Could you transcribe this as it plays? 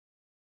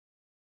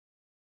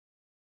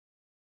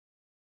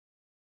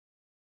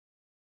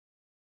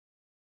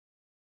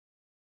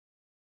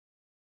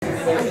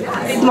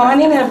Good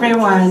morning,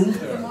 everyone.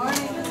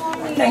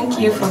 Thank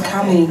you for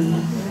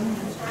coming.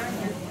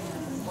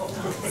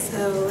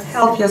 So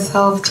help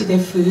yourself to the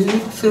food.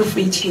 Feel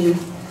free to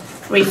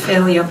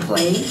refill your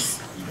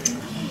place.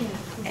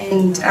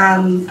 And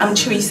I'm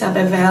Teresa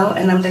Bevel,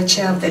 and I'm the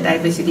chair of the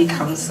Diversity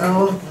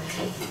Council.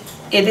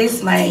 It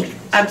is my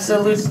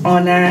absolute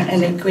honor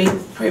and a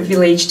great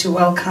privilege to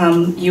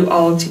welcome you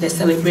all to the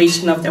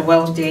celebration of the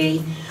World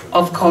Day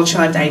of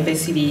Cultural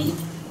Diversity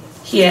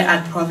here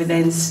at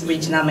Providence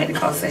Regional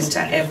Medical Center,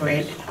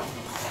 Everett.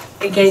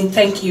 Again,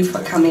 thank you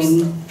for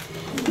coming.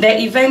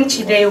 The event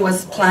today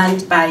was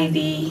planned by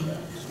the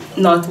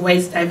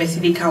Northwest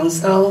Diversity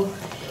Council,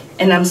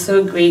 and I'm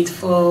so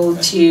grateful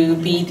to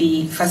be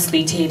the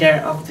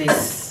facilitator of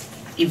this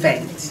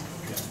event.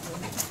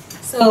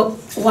 So,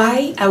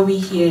 why are we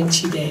here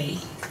today?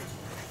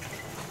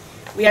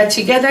 We are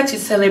together to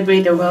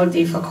celebrate the World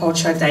Day for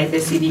Cultural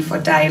Diversity for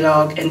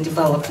Dialogue and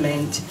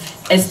Development,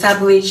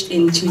 established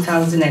in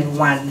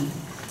 2001.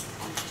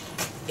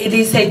 It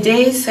is a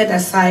day set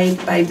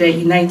aside by the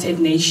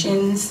United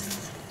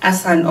Nations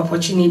as an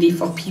opportunity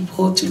for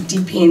people to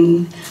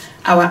deepen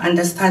our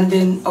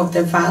understanding of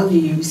the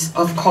values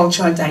of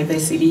cultural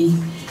diversity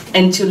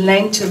and to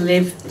learn to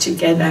live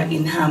together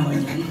in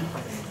harmony.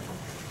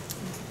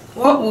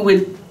 What we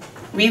would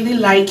really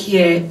like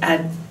here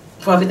at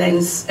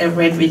Providence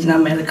Everett Regional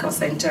Medical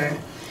Center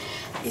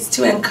is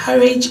to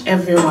encourage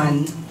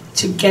everyone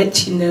to get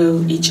to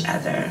know each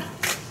other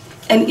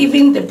and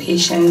even the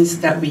patients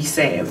that we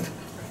serve,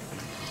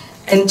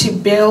 and to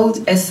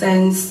build a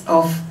sense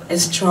of a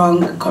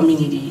strong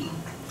community.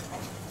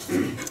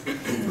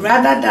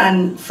 Rather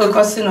than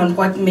focusing on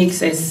what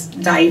makes us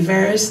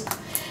diverse,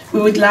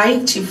 we would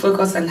like to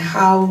focus on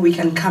how we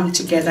can come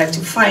together to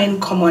find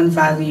common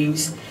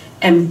values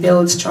and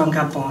build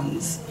stronger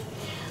bonds.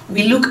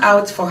 We look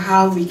out for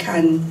how we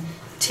can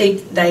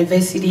take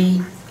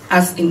diversity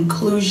as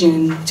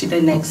inclusion to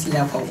the next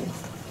level,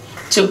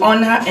 to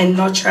honor and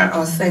nurture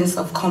our sense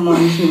of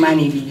common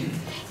humanity,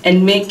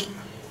 and make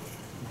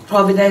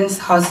Providence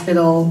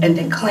Hospital and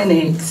the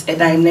clinics a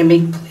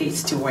dynamic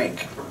place to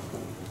work.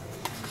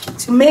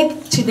 To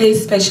make today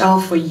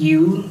special for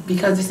you,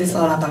 because this is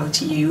all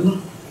about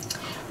you,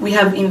 we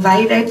have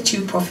invited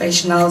two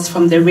professionals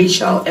from the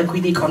Racial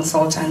Equity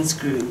Consultants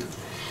Group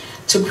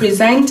to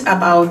present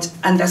about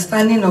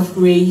understanding of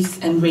race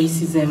and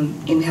racism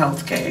in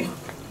healthcare,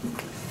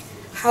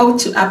 how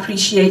to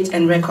appreciate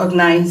and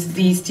recognize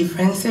these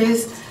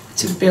differences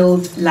to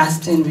build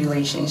lasting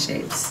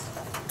relationships.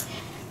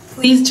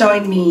 Please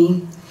join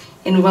me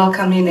in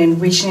welcoming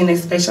and wishing a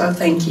special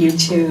thank you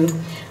to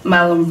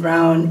Marlon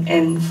Brown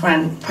and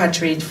Fran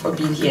Partridge for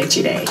being here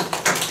today.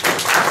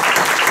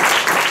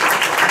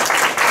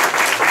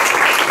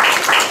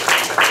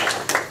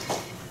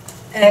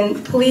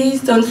 And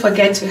please don't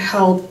forget to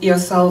help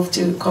yourself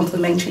to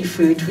complimentary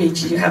food,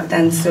 which you have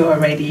done so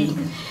already,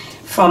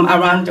 from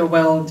around the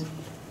world,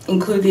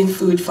 including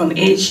food from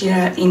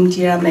Asia,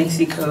 India,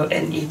 Mexico,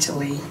 and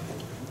Italy.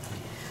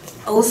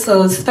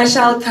 Also,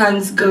 special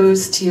thanks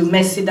goes to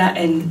Mesida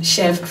and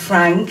Chef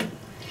Frank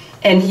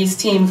and his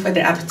team for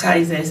the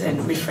appetizers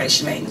and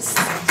refreshments.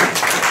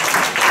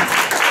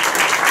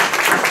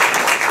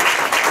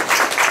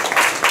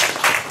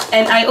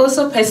 And I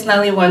also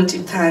personally want to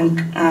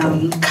thank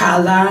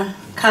Carla.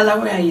 Carla,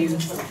 where are you?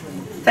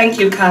 Thank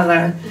you,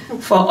 Carla,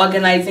 for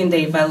organizing the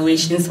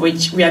evaluations,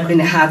 which we are going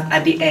to have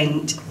at the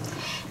end.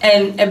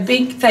 And a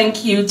big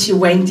thank you to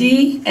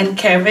Wendy and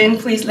Kevin.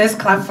 Please, let's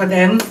clap for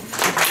them.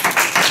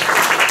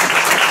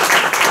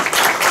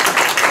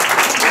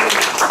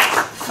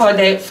 For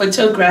the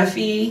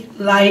photography,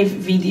 live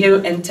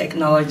video, and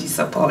technology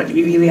support.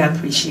 We really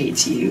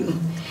appreciate you.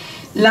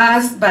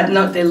 Last but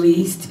not the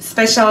least,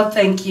 special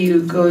thank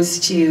you goes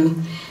to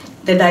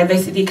the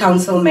Diversity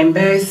Council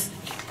members.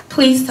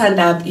 Please stand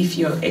up if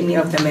any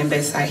of the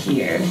members are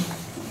here.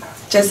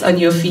 Just on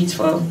your feet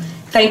for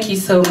thank you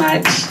so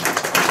much.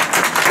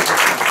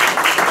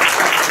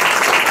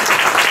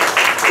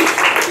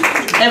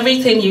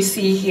 Everything you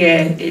see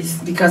here is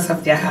because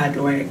of their hard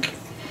work.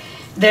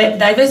 The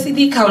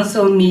Diversity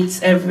Council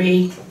meets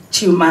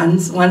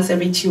once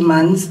every 2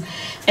 months,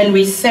 and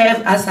we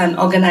serve as an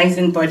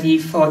organizing body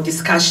for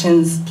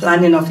discussions,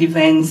 planning of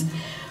events,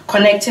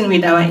 connecting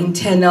with our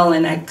internal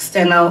and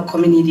external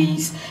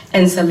communities,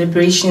 and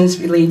celebrations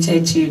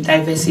related to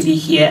diversity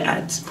here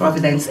at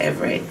Providence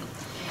Everett.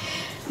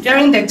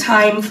 During the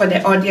time for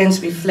the audience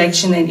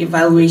reflection and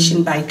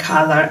evaluation by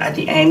Carla at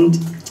the end,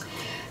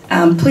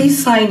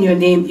 please sign your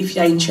name if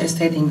you are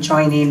interested in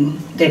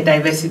joining the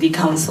Diversity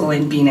Council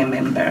and being a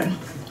member.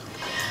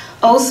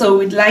 Also,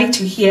 we'd like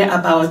to hear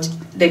about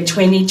the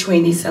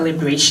 2020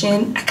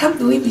 celebration. I can't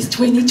believe it's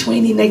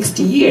 2020 next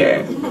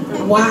year.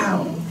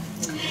 Wow.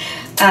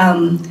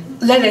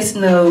 Let us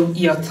know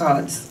your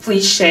thoughts.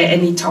 Please share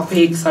any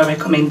topics or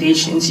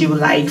recommendations you would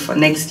like for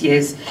next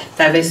year's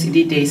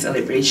Diversity Day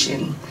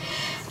celebration.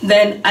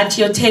 Then at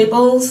your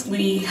tables,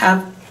 we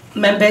have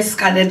members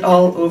scattered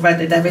all over,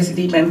 the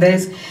diversity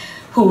members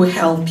who will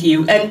help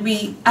you. And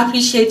we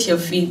appreciate your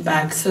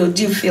feedback, so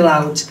do fill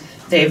out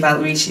the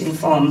evaluation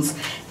forms.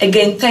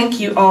 Again,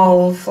 thank you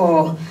all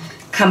for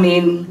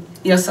coming,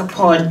 your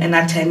support and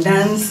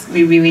attendance.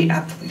 We really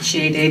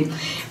appreciate it.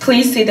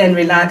 Please sit and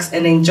relax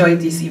and enjoy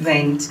this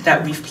event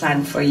that we've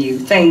planned for you.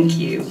 Thank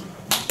you.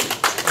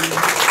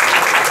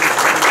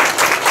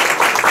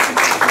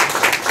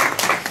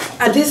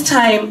 At this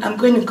time, I'm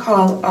going to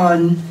call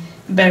on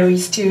Barry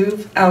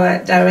Stuve,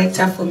 our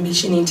Director for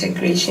Mission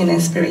Integration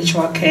and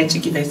Spiritual Care, to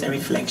give us a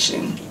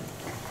reflection.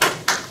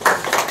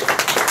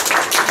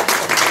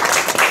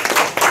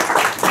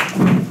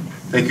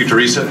 Thank you,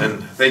 Teresa,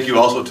 and thank you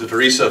also to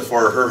Teresa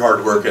for her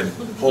hard work in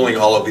pulling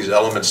all of these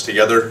elements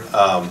together.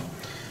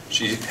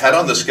 She had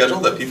on the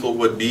schedule that people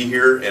would be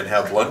here and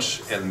have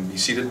lunch and be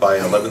seated by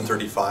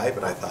 11:35,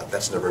 and I thought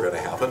that's never going to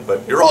happen,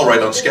 but you're all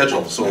right on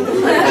schedule, so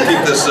we'll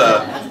keep this,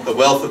 the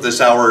wealth of this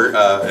hour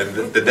and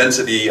the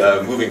density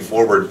moving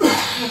forward.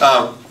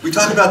 We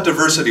talk about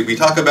diversity. We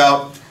talk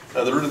about,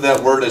 the root of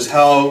that word is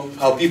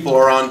how people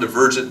are on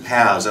divergent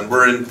paths, and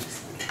we're in,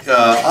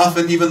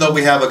 often, even though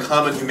we have a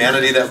common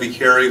humanity that we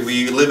carry,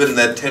 we live in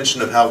that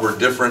tension of how we're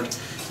different,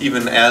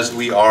 even as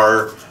we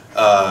are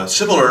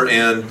similar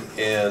and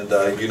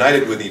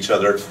united with each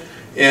other.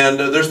 And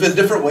there's been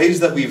different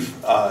ways that we've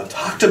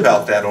talked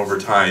about that over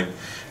time.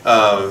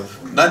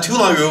 Not too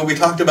long ago, we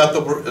talked about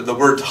the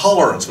word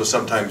tolerance was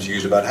sometimes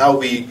used, about how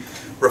we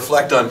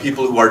reflect on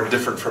people who are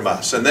different from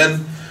us. And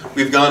then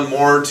we've gone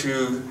more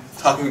to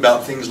talking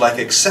about things like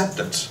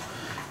acceptance.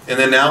 And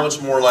then now it's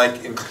more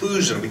like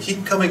inclusion. We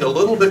keep coming a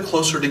little bit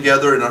closer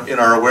together in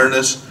our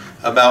awareness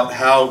about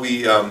how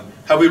we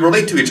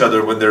relate to each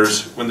other when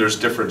there's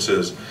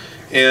differences.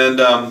 And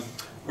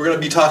we're going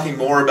to be talking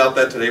more about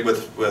that today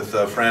with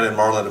Fran and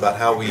Marlon, about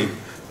how we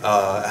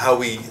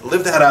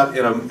live that out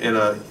in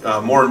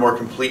a more and more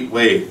complete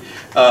way.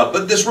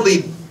 But this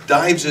really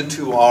dives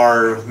into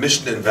our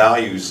mission and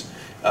values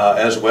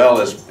as well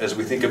as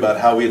we think about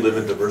how we live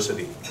in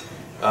diversity.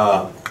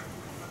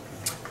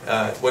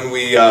 When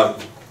we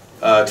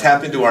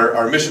tap into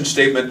our mission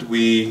statement,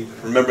 we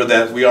remember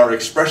that we are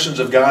expressions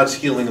of God's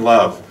healing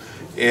love,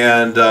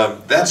 and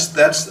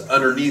that's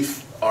underneath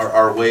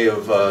our way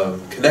of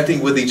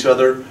connecting with each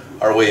other,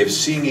 our way of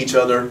seeing each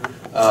other.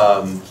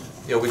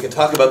 We can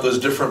talk about those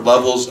different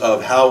levels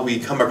of how we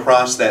come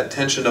across that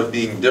tension of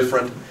being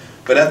different,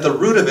 but at the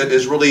root of it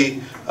is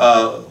really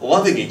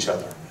loving each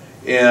other,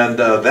 and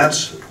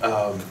that's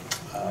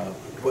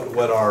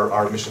what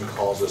our mission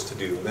calls us to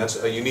do. And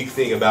that's a unique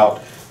thing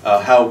about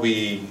how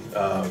we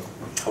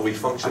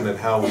function and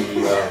how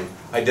we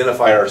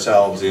identify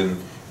ourselves in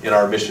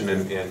our mission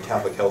in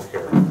Catholic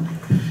healthcare.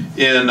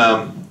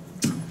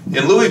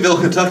 In Louisville,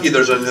 Kentucky,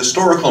 there's a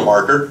historical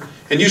marker,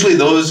 and usually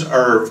those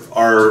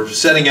are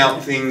setting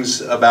out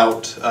things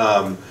about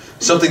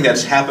something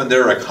that's happened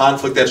there, a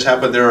conflict that's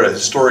happened there, a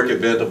historic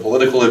event, a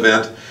political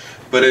event.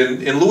 But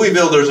in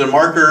Louisville, there's a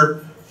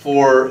marker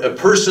for a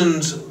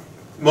person's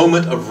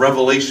moment of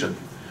revelation.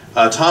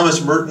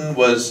 Thomas Merton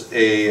was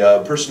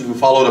a person who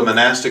followed a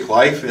monastic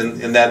life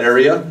in that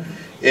area,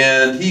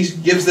 and he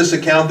gives this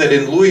account that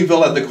in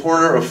Louisville, at the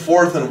corner of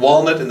 4th and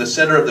Walnut in the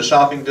center of the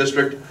shopping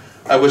district,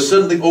 I was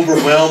suddenly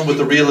overwhelmed with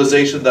the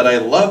realization that I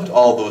loved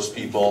all those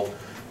people,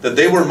 that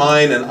they were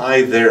mine and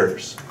I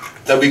theirs,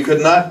 that we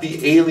could not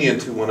be alien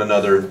to one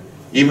another,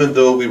 even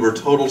though we were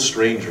total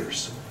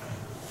strangers.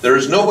 There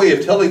is no way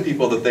of telling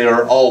people that they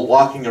are all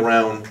walking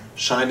around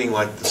shining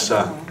like the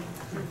sun.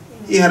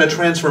 He had a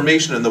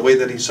transformation in the way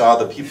that he saw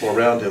the people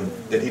around him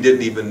that he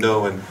didn't even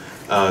know. And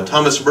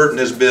Thomas Merton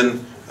has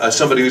been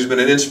somebody who's been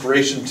an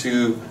inspiration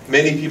to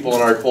many people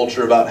in our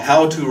culture about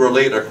how to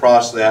relate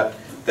across that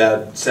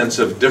sense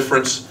of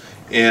difference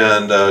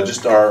and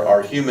just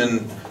our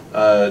human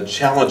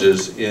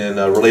challenges in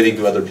relating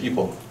to other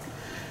people.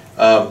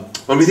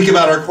 When we think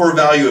about our core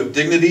value of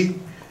dignity,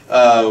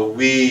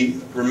 we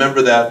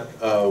remember that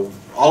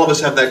all of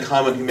us have that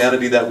common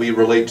humanity that we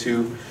relate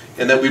to,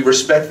 and that we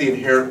respect the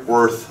inherent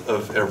worth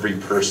of every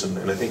person.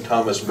 And I think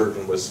Thomas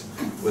Merton was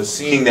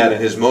seeing that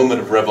in his moment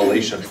of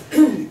revelation.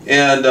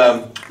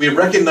 And we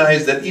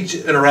recognize that each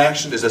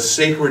interaction is a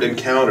sacred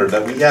encounter,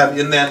 that we have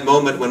in that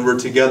moment when we're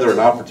together an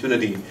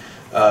opportunity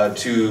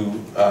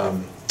to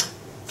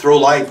throw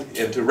light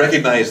and to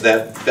recognize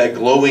that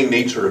glowing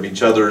nature of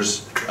each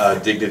other's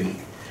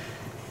dignity.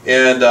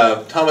 And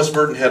Thomas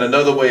Merton had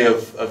another way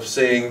of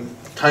saying,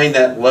 tying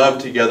that love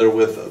together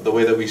with the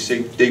way that we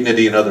seek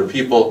dignity in other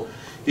people.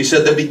 He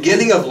said, the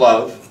beginning of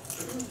love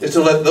is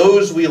to let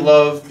those we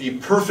love be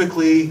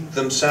perfectly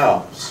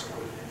themselves,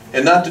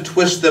 and not to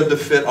twist them to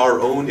fit our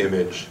own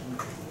image.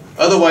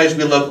 Otherwise,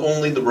 we love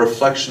only the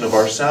reflection of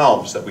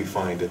ourselves that we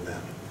find in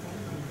them.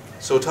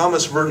 So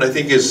Thomas Merton, I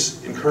think,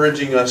 is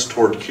encouraging us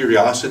toward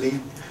curiosity,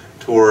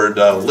 toward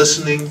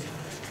listening,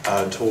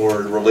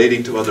 toward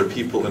relating to other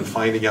people and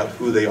finding out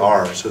who they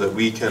are so that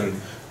we can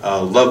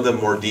love them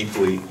more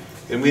deeply.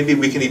 And maybe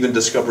we can even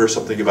discover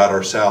something about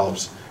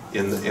ourselves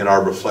in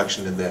our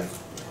reflection in them.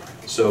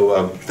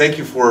 So thank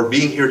you for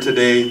being here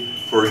today,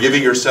 for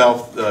giving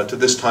yourself to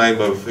this time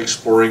of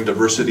exploring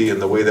diversity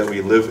and the way that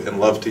we live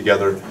and love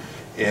together.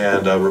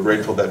 And we're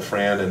grateful that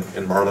Fran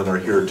and Marlon are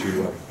here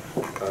to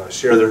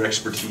share their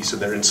expertise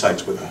and their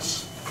insights with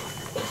us.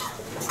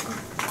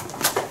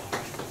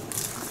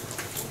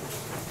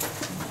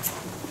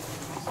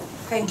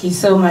 Thank you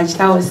so much.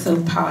 That was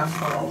so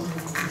powerful.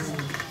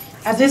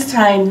 At this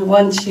time, we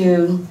want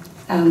to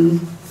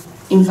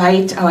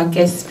invite our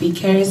guest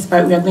speakers,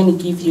 but we are going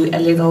to give you a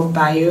little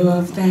bio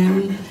of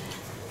them.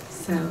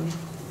 So,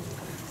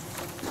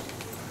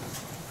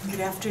 good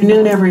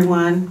afternoon,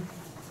 everyone.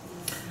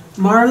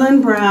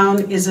 Marlon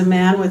Brown is a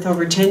man with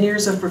over 10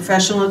 years of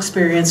professional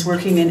experience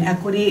working in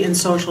equity and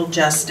social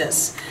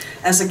justice.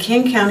 As a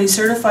King County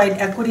Certified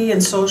Equity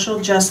and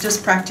Social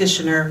Justice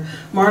Practitioner,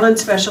 Marlon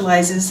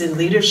specializes in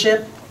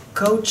leadership,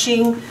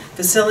 coaching,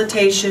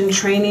 facilitation,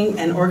 training,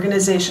 and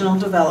organizational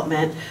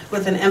development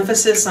with an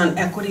emphasis on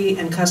equity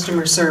and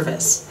customer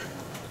service.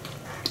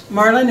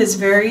 Marlon is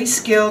very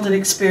skilled and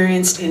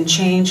experienced in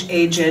change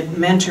agent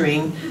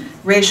mentoring,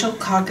 racial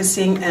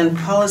caucusing, and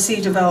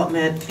policy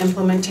development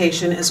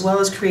implementation, as well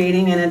as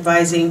creating and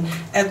advising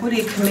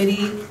equity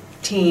committee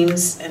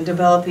teams and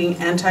developing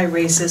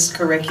anti-racist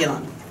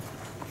curriculum.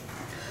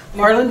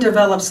 Marlon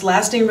develops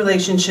lasting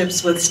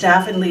relationships with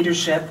staff and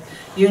leadership,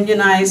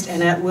 unionized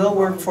and at-will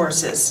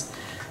workforces.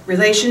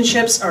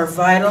 Relationships are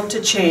vital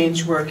to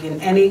change work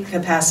in any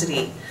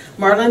capacity.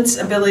 Marlon's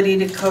ability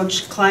to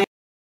coach clients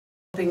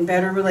developing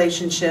better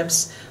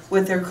relationships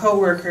with their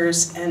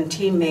coworkers and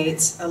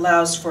teammates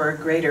allows for a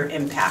greater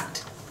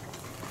impact.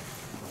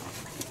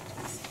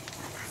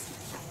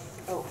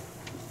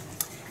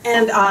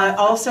 And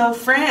also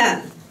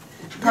Fran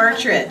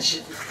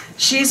Partridge.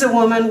 She's a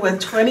woman with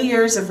 20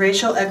 years of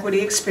racial equity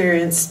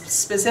experience,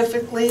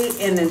 specifically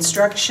in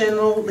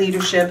instructional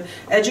leadership,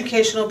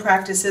 educational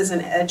practices,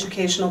 and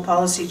educational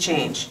policy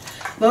change.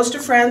 Most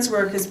of Fran's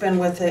work has been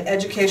with the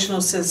educational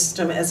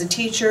system as a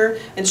teacher,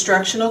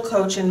 instructional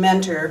coach, and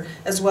mentor,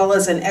 as well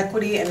as an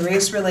equity and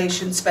race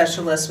relations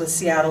specialist with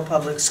Seattle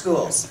Public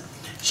Schools.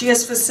 She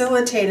has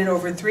facilitated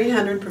over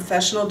 300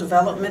 professional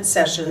development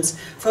sessions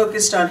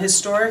focused on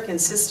historic and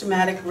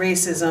systematic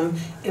racism,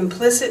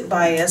 implicit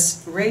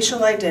bias,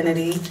 racial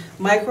identity,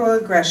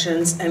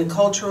 microaggressions, and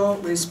cultural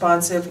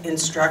responsive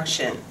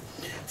instruction.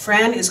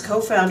 Fran is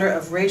co-founder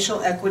of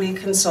Racial Equity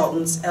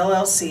Consultants,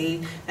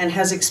 LLC, and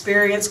has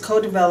experience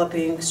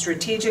co-developing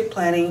strategic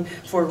planning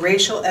for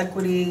racial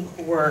equity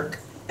work,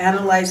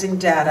 analyzing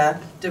data,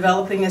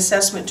 developing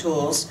assessment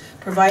tools,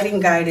 providing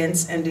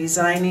guidance, and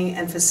designing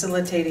and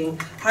facilitating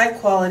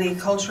high-quality,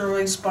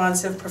 culturally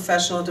responsive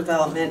professional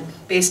development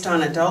based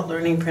on adult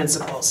learning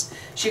principles.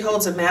 She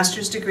holds a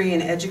master's degree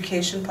in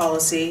education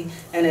policy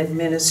and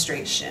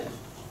administration.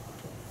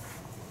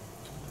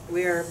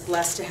 We are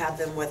blessed to have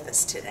them with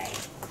us today.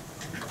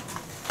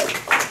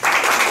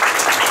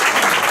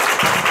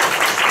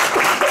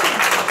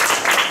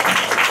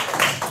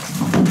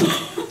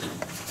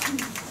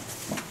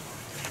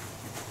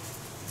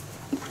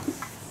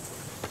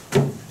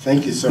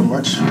 Thank you so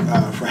much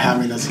for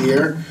having us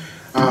here.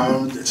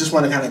 Just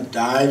want to kind of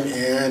dive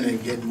in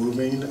and get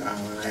moving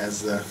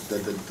as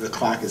the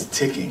clock is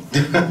ticking.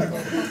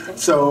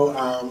 So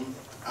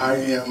I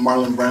am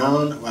Marlon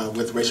Brown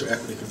with Racial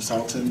Equity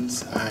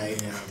Consultants. I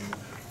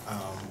am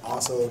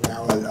also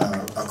now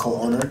a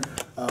co-owner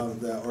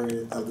of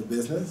the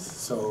business.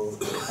 So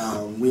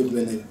we've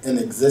been in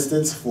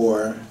existence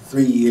for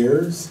 3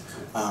 years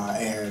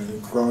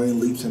and growing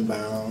leaps and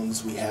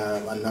bounds. We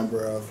have a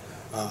number of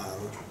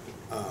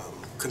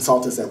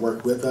consultants that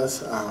work with us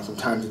from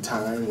time to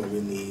time when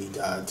we need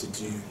to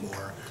do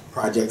more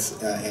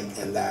projects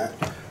and that.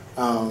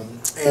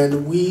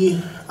 And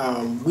we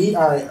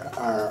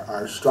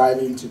are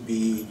striving to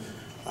be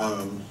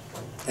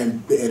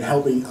and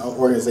helping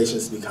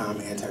organizations become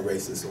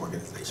anti-racist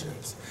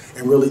organizations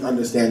and really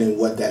understanding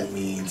what that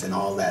means and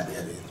all that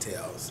it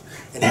entails.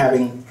 And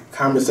having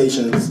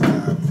conversations,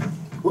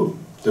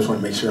 just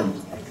want to make sure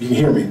you can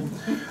hear me,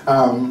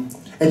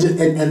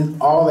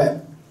 and all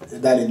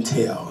that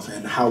entails,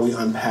 and how we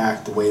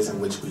unpack the ways in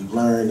which we've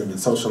learned and been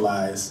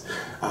socialized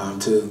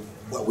to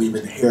what we've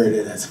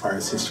inherited as far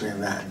as history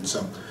and that. And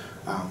so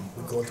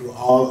we go through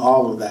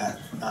all of that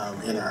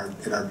in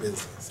our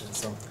business. And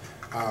so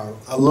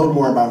a little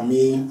more about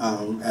me.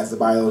 As the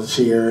bio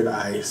shared,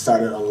 I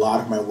started a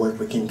lot of my work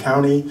with King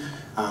County.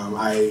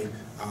 I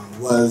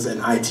was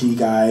an IT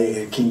guy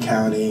in King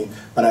County,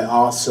 but I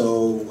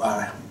also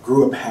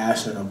grew a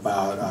passion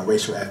about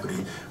racial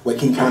equity, what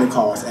King County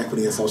calls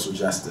equity and social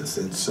justice.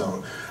 And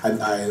so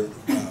I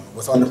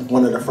was on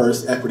one of the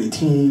first equity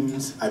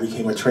teams. I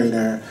became a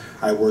trainer.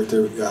 I worked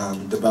to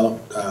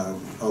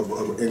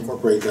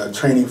incorporate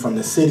training from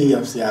the city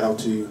of Seattle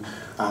to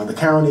the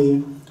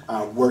county,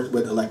 worked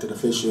with elected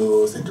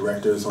officials and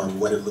directors on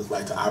what it looked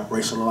like to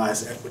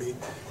operationalize equity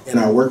in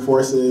our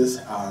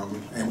workforces,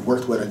 and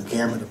worked with a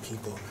gamut of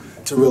people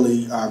to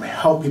really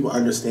help people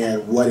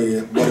understand what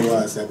it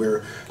was that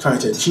we're trying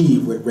to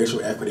achieve with racial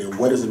equity, and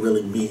what does it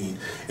really mean,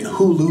 and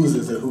who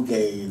loses and who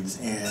gains,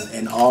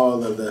 and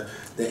all of the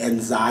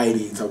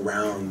anxieties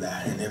around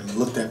that, and then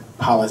looked at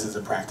policies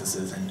and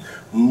practices and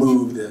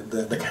moved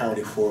the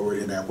county forward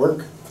in that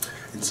work.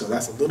 And so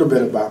that's a little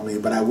bit about me,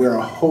 but I wear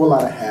a whole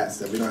lot of hats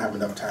that we don't have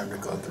enough time to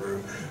go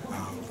through.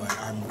 But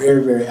I'm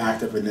very, very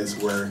active in this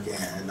work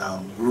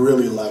and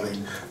really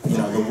loving,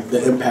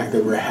 the impact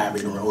that we're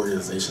having on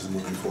organizations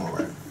moving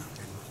forward.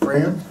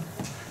 Fran?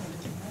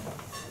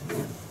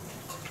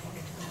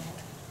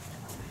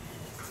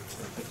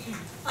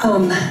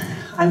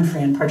 I'm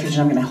Fran Partridge,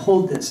 and I'm going to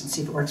hold this and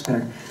see if it works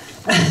better.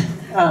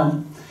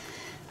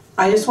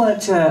 I just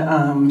wanted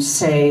to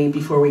say,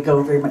 before we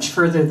go very much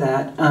further,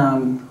 that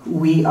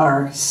we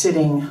are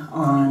sitting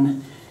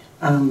on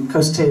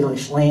Coast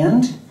Salish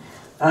land,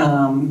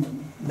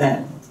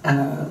 that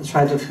the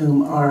tribes of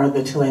whom are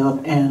the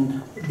Tulalip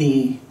and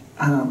the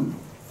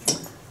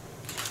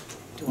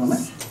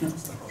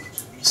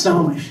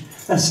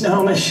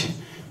Snohomish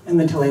and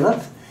the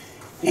Tulalip,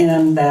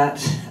 and that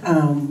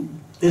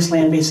this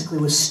land basically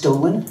was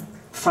stolen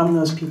from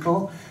those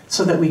people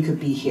so that we could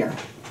be here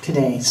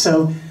today.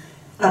 So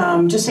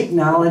just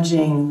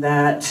acknowledging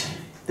that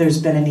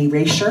there's been an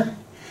erasure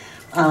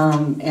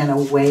and a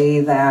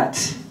way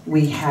that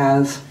we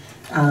have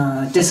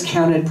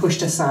discounted,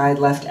 pushed aside,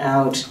 left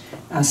out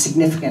a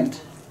significant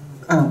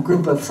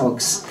group of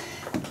folks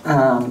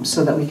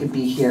so that we could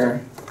be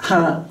here.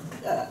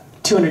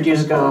 200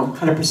 years ago,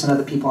 100% of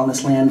the people on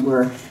this land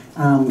were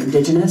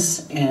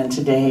indigenous, and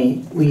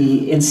today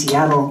in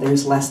Seattle,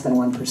 there's less than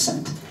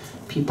 1%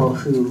 people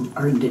who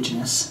are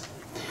indigenous.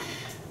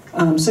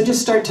 So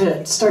just start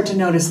to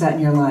notice that in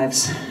your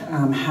lives,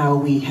 how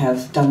we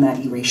have done that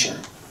erasure.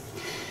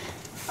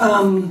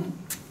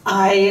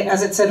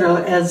 As it said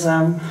earlier, as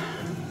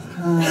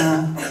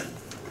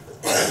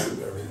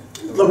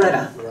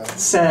Loretta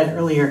said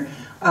earlier,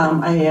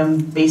 I am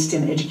based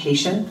in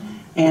education,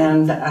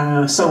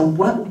 and so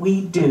what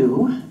we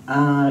do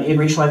in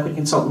Racial Equity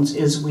Consultants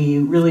is we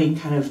really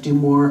kind of do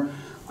more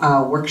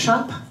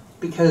workshop,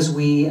 because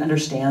we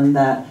understand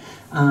that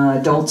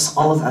adults,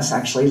 all of us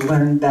actually,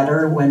 learn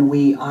better when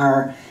we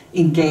are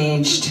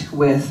engaged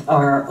with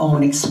our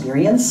own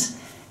experience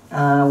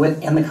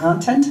and the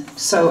content.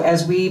 So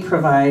as we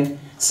provide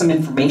some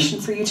information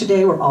for you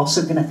today, we're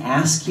also going to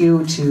ask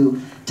you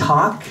to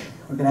talk.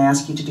 We're going to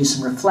ask you to do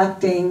some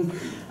reflecting.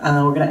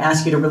 We're going to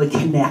ask you to really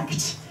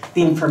connect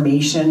the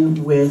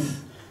information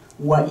with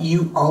what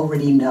you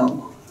already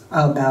know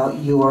about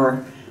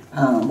your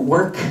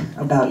work,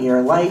 about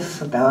your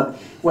life, about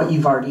what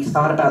you've already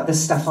thought about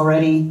this stuff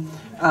already.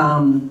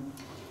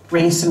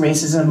 Race and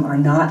racism are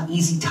not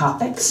easy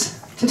topics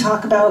to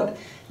talk about.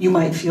 You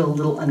might feel a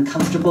little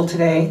uncomfortable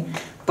today,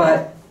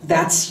 but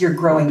that's your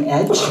growing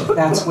edge.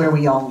 That's where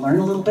we all learn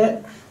a little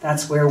bit.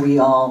 That's where we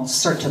all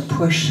start to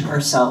push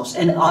ourselves.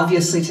 And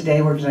obviously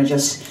today we're going to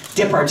just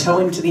dip our toe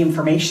into the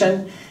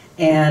information,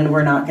 and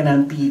we're not going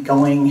to be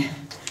going,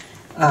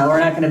 we're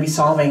not going to be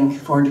solving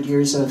 400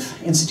 years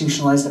of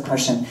institutionalized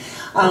oppression.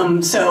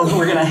 So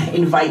we're going to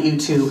invite you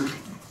to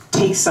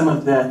take some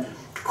of the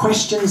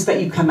questions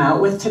that you come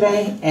out with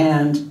today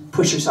and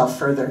push yourself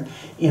further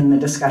in the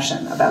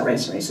discussion about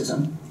race and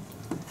racism.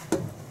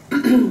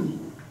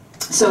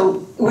 So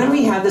when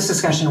we have this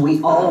discussion,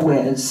 we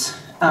always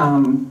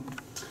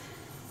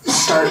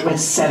start with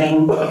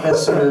setting the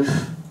sort of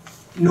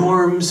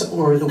norms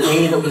or the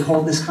way that we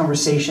hold this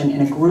conversation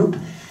in a group,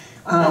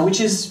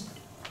 which is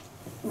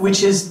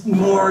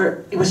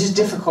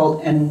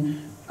difficult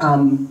and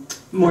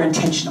more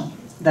intentional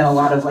than a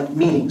lot of like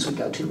meetings we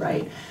go to,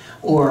 right?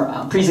 Or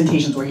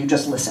presentations where you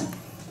just listen.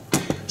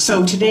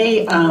 So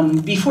today,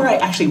 before I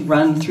actually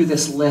run through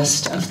this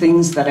list of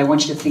things that I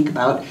want you to think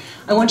about,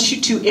 I want you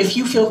to, if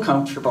you feel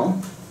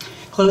comfortable,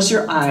 close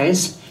your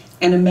eyes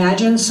and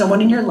imagine someone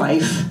in your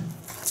life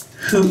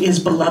who is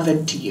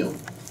beloved to you.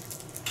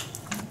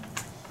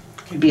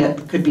 Could be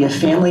a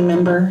family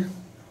member,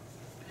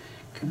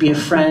 could be a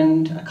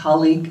friend, a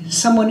colleague,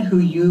 someone who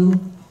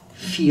you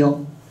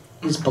feel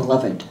is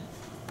beloved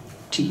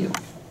to you.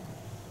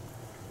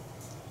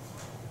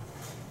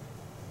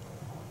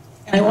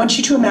 And I want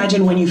you to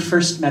imagine when you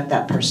first met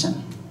that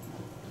person.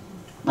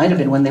 Might have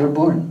been when they were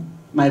born,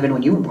 might have been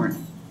when you were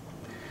born.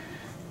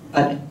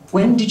 But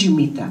when did you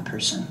meet that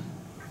person?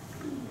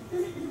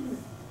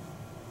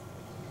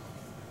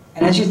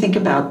 And as you think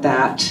about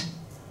that,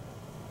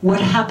 what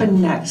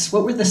happened next?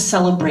 What were the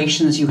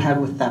celebrations you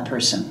had with that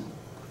person?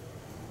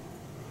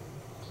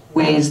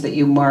 Ways that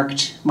you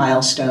marked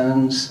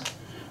milestones,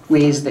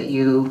 ways that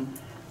you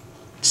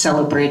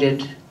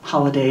celebrated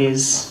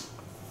holidays.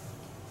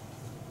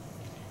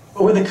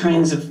 What were the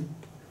kinds of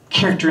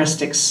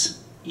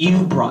characteristics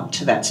you brought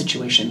to that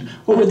situation?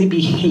 What were the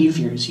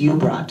behaviors you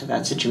brought to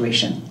that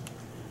situation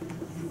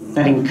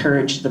that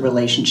encouraged the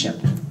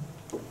relationship?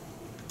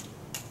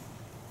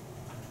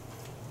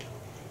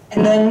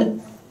 And then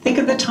think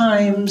of the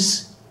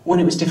times when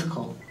it was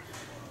difficult,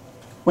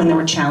 when there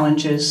were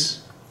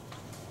challenges.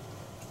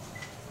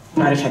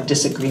 You might have had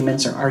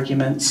disagreements or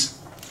arguments.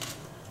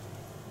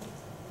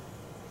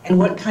 And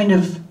what kind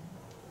of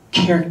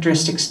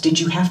characteristics did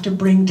you have to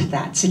bring to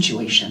that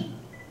situation?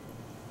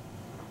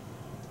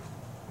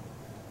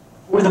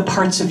 What were the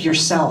parts of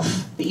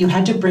yourself that you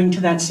had to bring to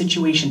that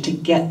situation to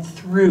get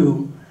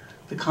through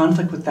the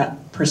conflict with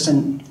that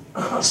person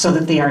so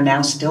that they are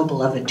now still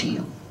beloved to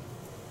you?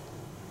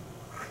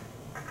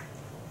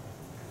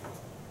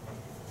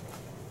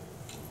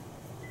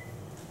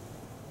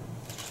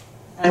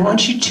 I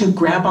want you to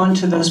grab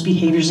onto those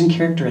behaviors and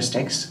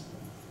characteristics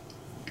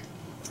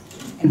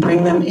and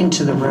bring them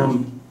into the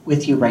room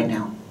with you right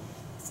now.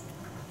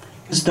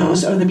 Because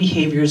those are the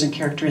behaviors and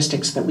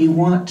characteristics that we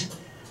want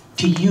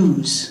to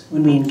use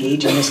when we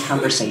engage in this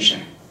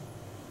conversation.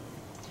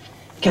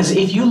 Because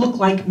if you look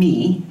like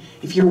me,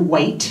 if you're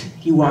white,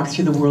 you walk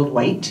through the world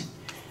white,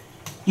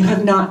 you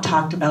have not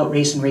talked about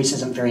race and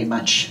racism very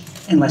much,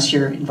 unless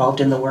you're involved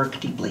in the work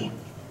deeply.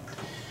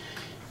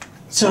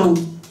 So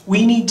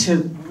we need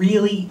to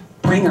really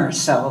bring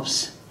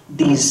ourselves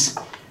these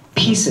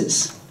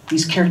pieces,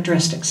 these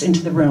characteristics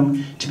into the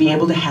room to be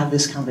able to have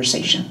this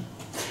conversation.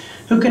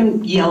 Who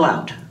can yell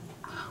out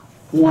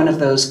one of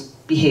those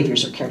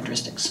behaviors or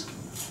characteristics?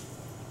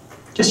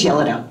 Just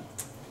yell it out.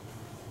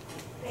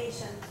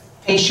 Patience.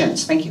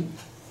 Patience, thank you.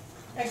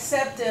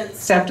 Acceptance.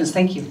 Acceptance,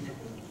 thank you.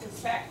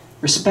 Respect.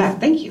 Respect,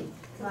 thank you.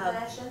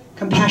 Compassion.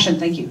 Compassion,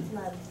 thank you.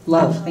 Love.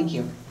 Love, thank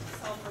you.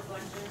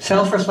 Self-reflection.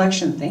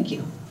 Self-reflection, thank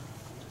you.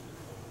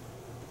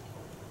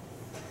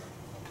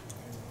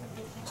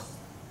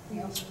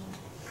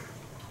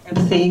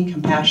 Empathy,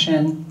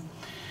 compassion.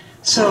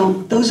 So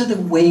those are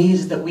the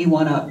ways that we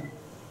want to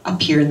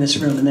appear in this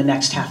room in the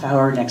next half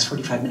hour, next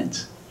 45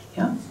 minutes.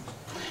 Yeah?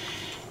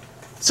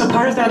 So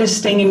part of that is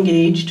staying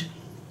engaged.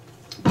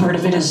 Part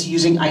of it is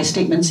using I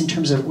statements in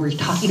terms of we're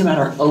talking about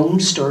our own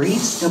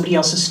stories, nobody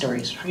else's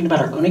stories. We're talking about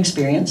our own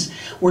experience.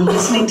 We're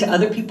listening to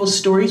other people's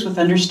stories with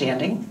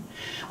understanding.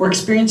 We're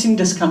experiencing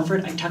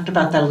discomfort. I talked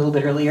about that a little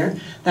bit earlier.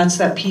 That's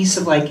that piece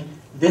of like,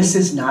 this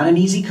is not an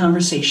easy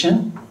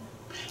conversation.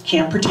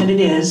 Can't pretend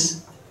it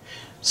is.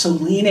 So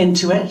lean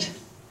into it.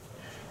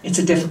 It's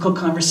a difficult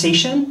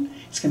conversation.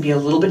 It's going to be a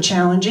little bit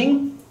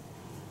challenging.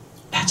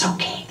 That's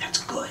okay. That's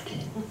good.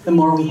 The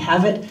more we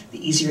have it,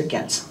 the easier it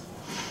gets.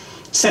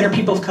 Center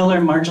People of Color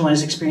and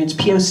Marginalized Experience.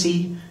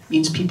 POC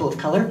means people of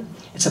color.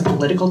 It's a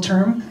political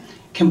term.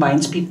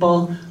 Combines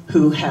people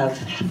who have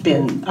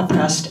been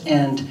oppressed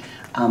and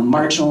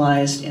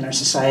marginalized in our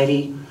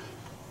society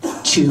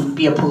to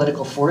be a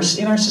political force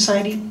in our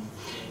society.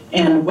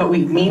 And what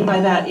we mean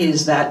by that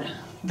is that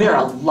there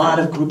are a lot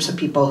of groups of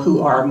people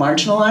who are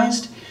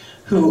marginalized,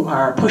 who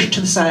are pushed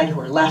to the side,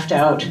 who are left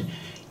out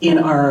in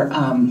our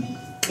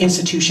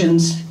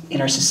institutions,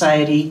 in our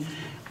society,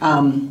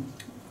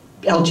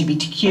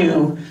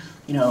 LGBTQ,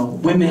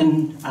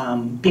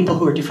 women, people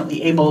who are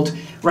differently abled,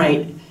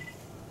 right?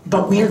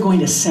 But we are going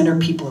to center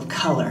people of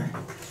color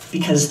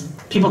because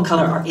people of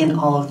color are in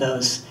all of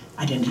those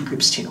identity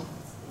groups too.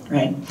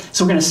 Right?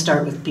 So we're going to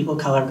start with people of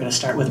color, we're going to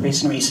start with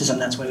race and racism,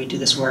 that's why we do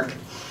this work.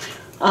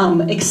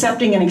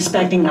 Accepting and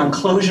expecting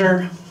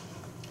non-closure.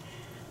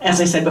 As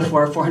I said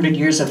before, 400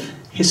 years of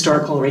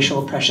historical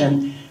racial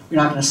oppression, we're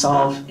not going to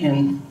solve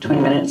in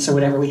 20 minutes or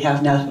whatever we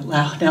have now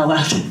left.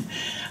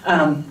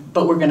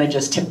 But we're going to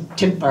just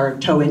tip our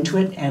toe into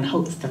it and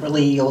hope that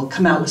really you'll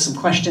come out with some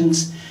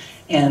questions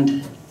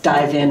and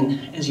dive in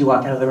as you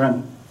walk out of the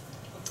room.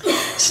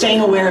 Staying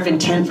aware of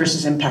intent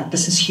versus impact,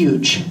 this is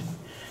huge.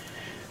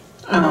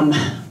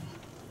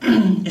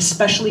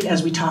 Especially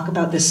as we talk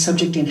about this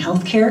subject in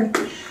healthcare,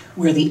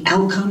 where the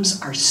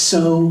outcomes are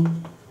so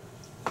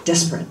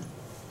disparate.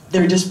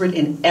 They're disparate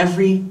in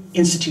every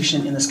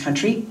institution in this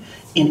country,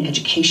 in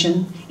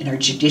education, in our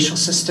judicial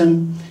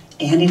system,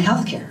 and in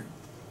healthcare.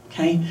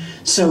 Okay?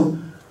 So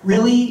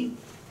really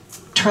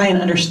try and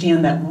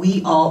understand that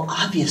we all,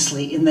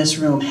 obviously, in this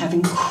room have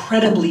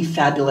incredibly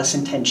fabulous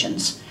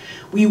intentions.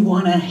 We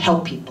want to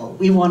help people.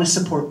 We want to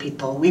support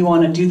people. We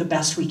want to do the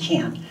best we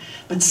can.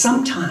 But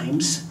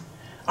sometimes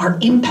our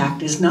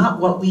impact is not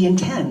what we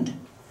intend.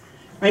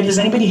 Right? Does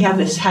anybody had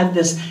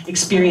this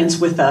experience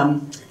with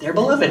their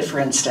beloved, for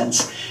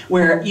instance,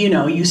 where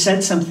you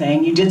said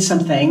something, you did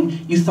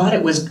something, you thought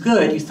it was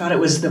good, you thought it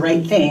was the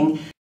right thing,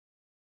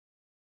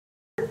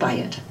 by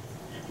it.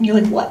 And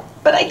you're like, what?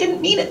 But I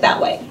didn't mean it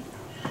that way.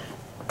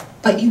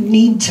 But you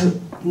need to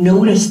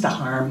notice the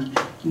harm,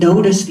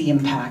 notice the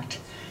impact,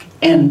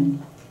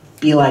 and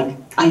be like,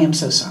 I am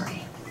so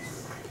sorry.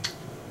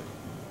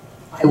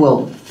 I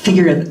will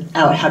figure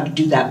out how to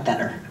do that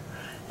better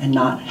and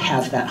not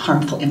have that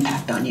harmful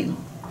impact on you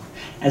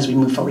as we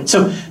move forward.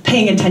 So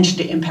paying attention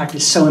to impact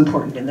is so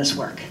important in this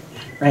work,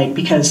 right?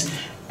 Because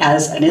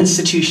as an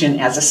institution,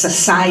 as a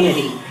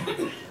society,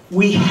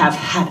 we have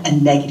had a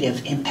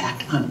negative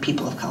impact on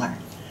people of color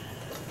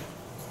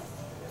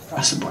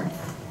across the board.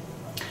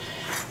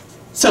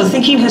 So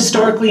thinking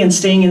historically and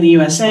staying in the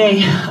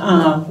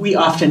USA, we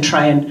often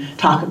try and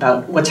talk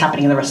about what's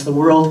happening in the rest of the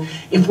world.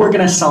 If we're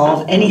going to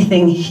solve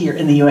anything here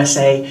in the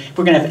USA, if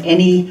we're going to have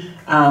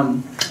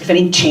if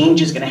any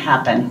change is going to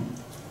happen,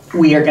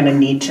 we are going to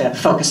need to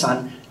focus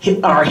on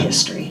our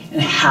history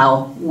and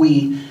how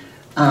we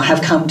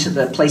have come to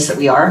the place that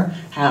we are.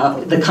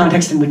 How the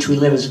context in which we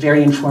live is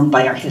very informed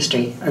by our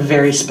history, our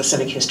very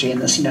specific history in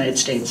this United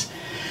States.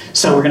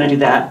 So we're going to do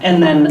that,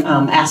 and then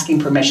asking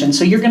permission.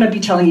 So you're going to be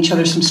telling each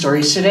other some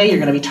stories today. You're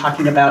going to be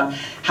talking about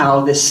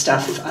how this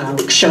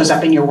stuff shows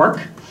up in your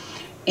work,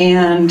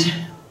 and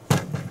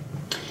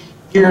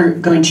you're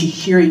going to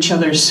hear each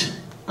other's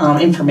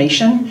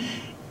information,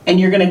 and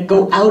you're going to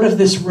go out of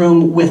this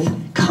room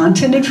with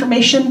content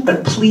information,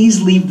 but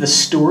please leave the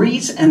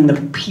stories and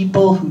the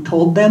people who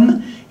told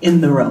them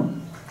in the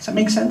room. Does that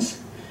make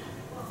sense?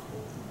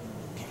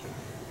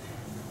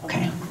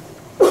 Okay.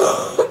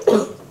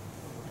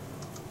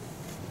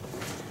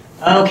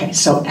 Okay,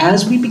 so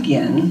as we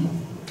begin,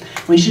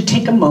 we should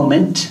take a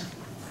moment.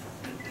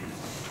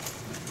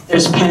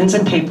 There's pens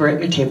and paper at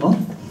your table.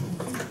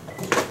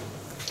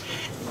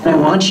 And I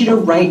want you to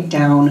write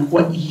down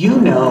what you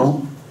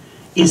know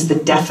is the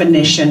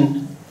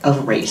definition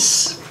of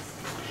race.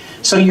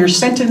 So your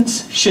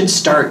sentence should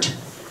start,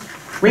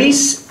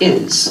 race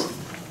is.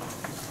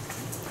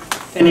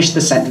 Finish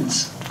the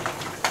sentence.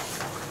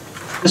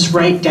 Just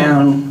write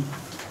down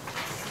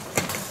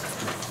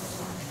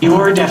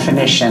your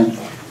definition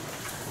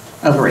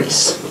of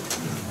race.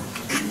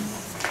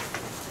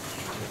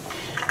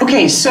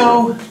 Okay,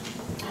 so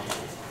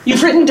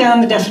you've written down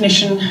the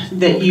definition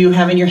that you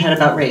have in your head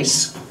about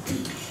race.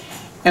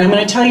 And I'm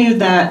going to tell you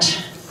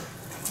that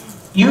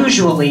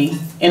usually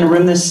in a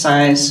room this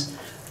size,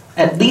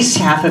 at least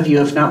half of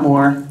you, if not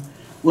more,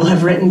 will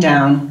have written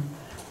down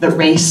that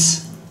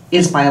race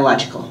is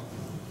biological.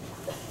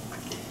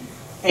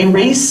 And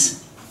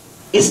race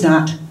is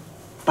not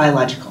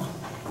biological.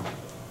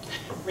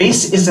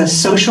 Race is a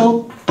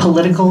social,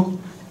 political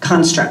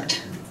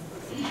construct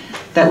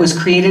that was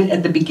created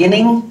at the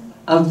beginning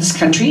of this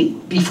country,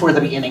 before the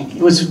beginning.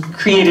 It was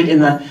created in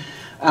the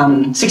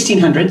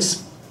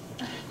 1600s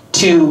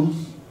to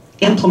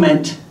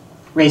implement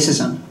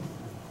racism.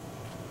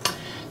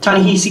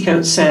 Ta-Nehisi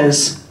Coates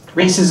says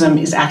racism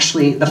is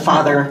actually the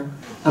father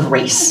of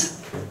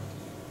race,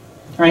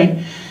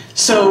 right?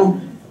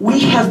 So we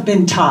have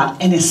been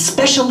taught, and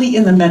especially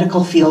in the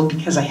medical field,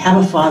 because I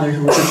have a father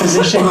who was a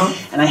physician,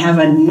 and I have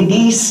a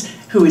niece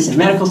who is in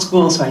medical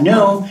school, so I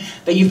know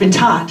that you've been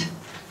taught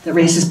that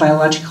race is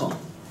biological.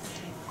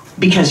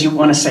 Because you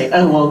want to say,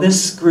 oh, well,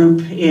 this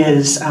group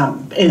has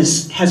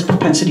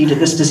propensity to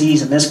this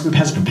disease, and this group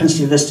has a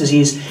propensity to this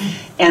disease.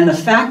 And the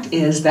fact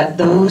is that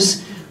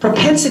those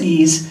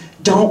propensities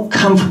don't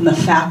come from the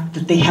fact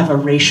that they have a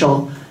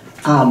racial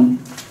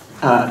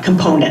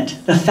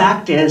component. The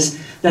fact is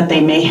that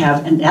they may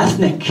have an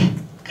ethnic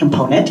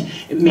component.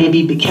 It may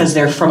be because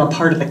they're from a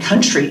part of the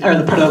country, or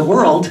the part of the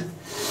world,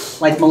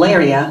 like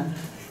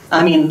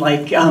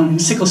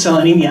sickle cell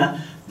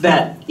anemia,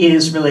 that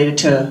is related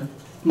to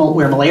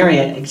where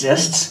malaria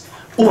exists.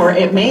 Or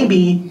it may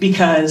be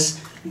because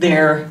they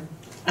have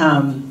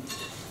an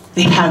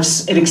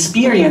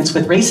experience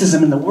with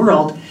racism in the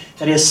world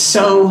that is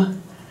so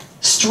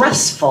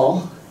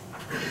stressful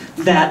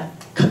that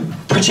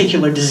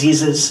particular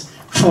diseases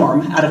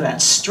form out of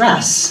that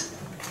stress.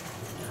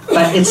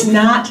 But it's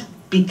not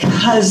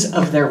because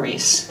of their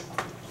race.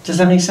 Does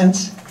that make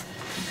sense?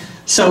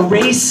 So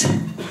race,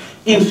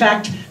 in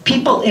fact,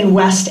 people in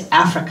West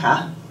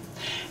Africa,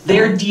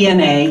 their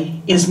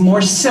DNA is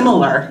more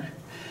similar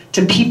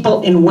to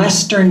people in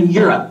Western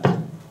Europe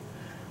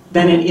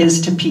than it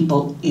is to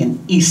people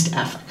in East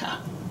Africa.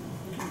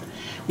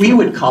 We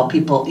would call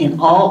people in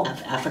all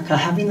of Africa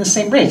having the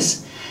same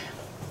race.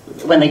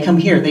 When they come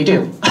here, they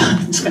do,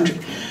 in this country.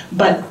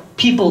 But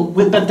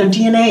their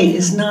DNA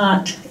is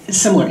not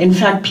similar. In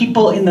fact,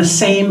 people in the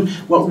same,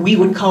 what we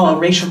would call a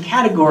racial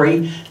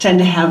category, tend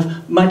to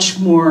have much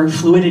more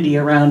fluidity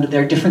around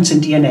their difference in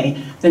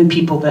DNA than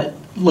people that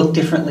look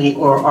differently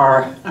or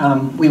are,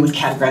 we would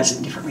categorize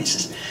in different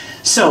races.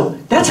 So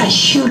that's a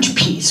huge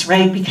piece,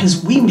 right?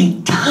 Because we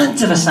make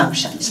tons of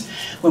assumptions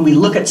when we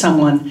look at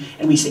someone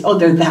and we say, oh,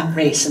 they're that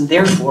race, and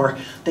therefore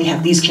they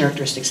have these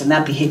characteristics and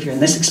that behavior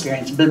and this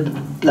experience, blah, blah,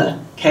 blah, blah,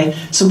 okay?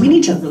 So we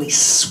need to really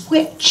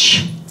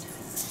switch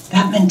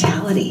that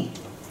mentality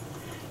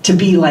to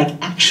be like,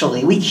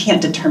 actually, we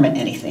can't determine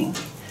anything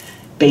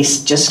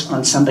based just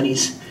on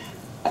somebody's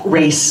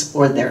race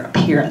or their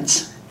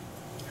appearance,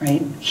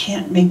 right?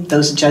 Can't make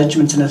those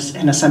judgments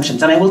and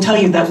assumptions. And I will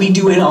tell you that we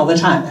do it all the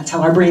time. That's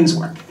how our brains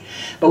work.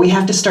 But we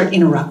have to start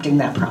interrupting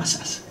that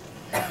process,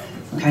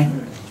 okay?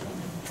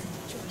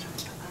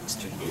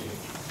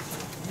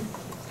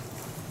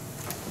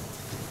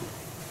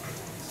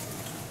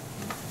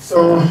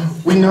 So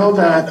we know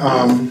that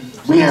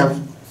we have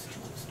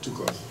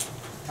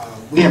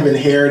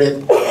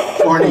inherited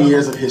 400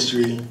 years of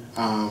history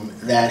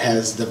that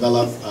has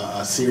developed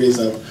a series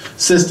of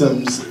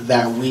systems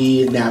that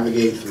we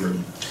navigate through.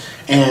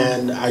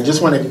 And I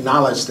just want to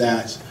acknowledge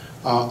that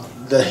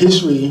the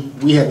history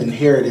we have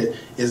inherited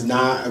is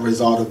not a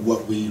result of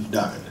what we've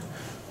done.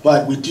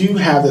 But we do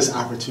have this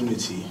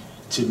opportunity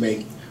to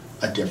make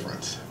a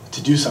difference,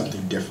 to do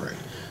something different,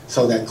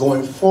 so that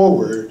going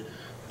forward,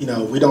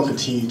 we don't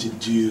continue to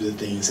do the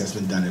things that's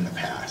been done in the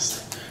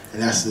past.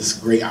 And that's this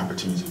great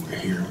opportunity we're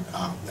here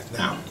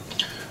now.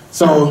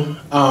 So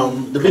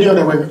the video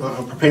that we're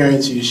preparing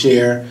to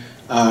share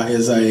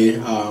is a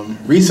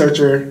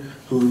researcher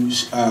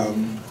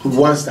who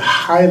wants to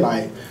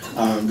highlight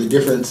the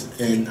difference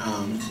in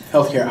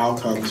healthcare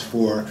outcomes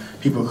for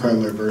people of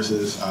color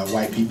versus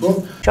white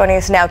people. Joining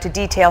us now to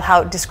detail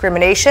how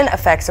discrimination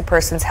affects a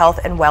person's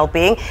health and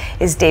well-being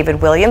is David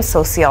Williams,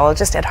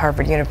 sociologist at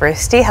Harvard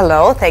University.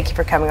 Hello, thank you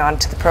for coming on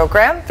to the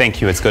program.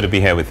 Thank you, it's good to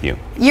be here with you.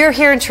 You're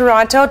here in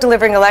Toronto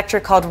delivering a lecture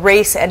called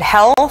Race and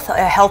Health,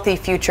 a Healthy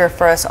Future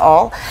for Us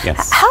All.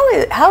 Yes.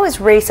 How is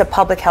race a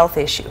public health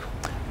issue?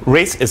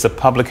 Race is a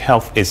public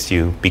health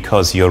issue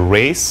because your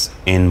race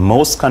in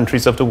most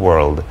countries of the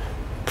world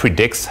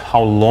predicts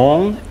how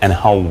long and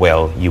how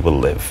well you will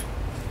live.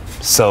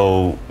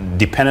 So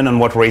depending on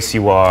what race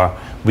you are,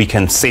 we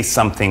can say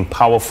something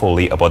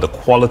powerfully about the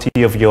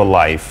quality of your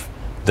life,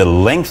 the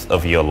length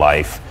of your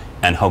life,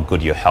 and how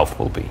good your health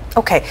will be.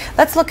 Okay,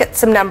 let's look at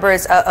some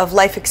numbers of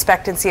life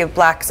expectancy of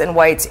blacks and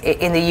whites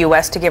in the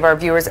U.S. to give our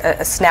viewers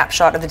a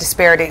snapshot of the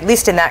disparity, at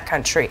least in that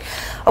country.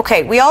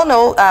 Okay, we all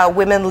know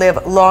women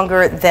live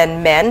longer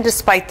than men,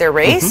 despite their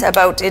race,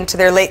 about into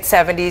their late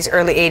 70s,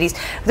 early 80s.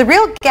 The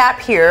real gap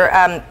here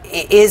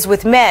is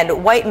with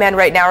men. White men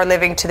right now are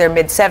living to their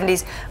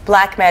mid-70s,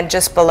 black men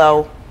just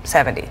below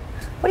 70.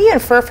 What do you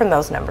infer from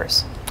those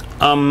numbers?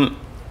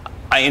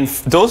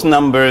 Those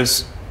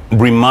numbers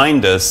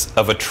remind us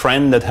of a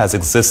trend that has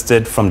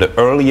existed from the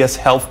earliest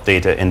health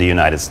data in the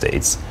United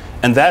States,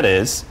 and that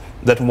is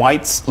that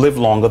whites live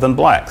longer than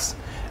blacks.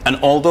 And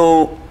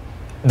although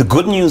the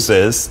good news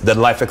is that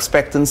life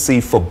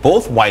expectancy for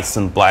both whites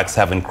and blacks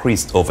have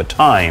increased over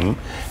time,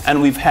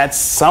 and we've had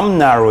some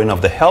narrowing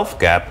of the health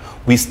gap,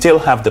 we still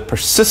have the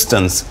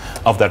persistence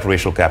of that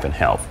racial gap in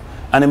health.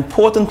 And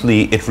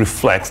importantly, it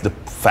reflects the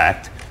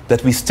fact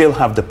that we still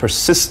have the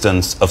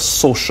persistence of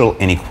social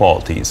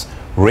inequalities.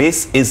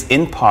 Race is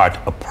in part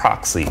a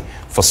proxy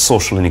for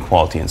social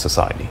inequality in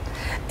society.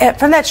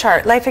 From that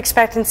chart, life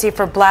expectancy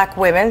for black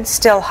women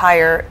still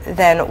higher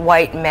than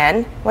white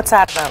men. What's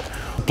that about?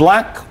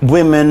 Black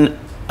women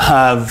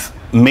have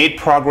made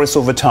progress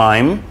over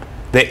time.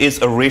 There is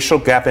a racial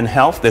gap in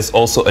health. There's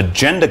also a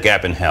gender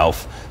gap in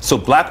health. So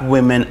black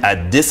women are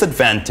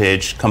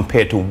disadvantaged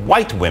compared to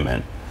white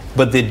women,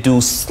 but they do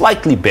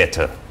slightly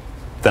better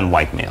than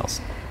white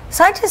males.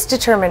 Scientists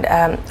determined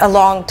a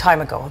long time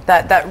ago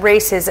that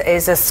race is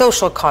a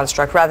social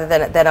construct rather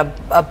than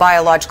a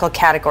biological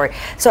category.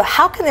 So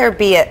how can there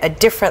be a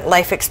different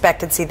life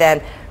expectancy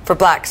then for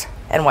blacks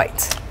and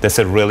whites? That's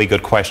a really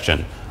good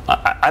question.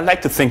 I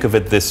like to think of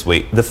it this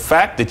way. The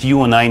fact that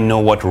you and I know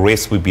what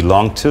race we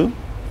belong to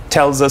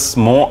tells us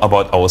more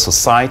about our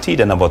society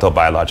than about our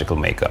biological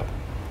makeup.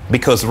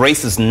 Because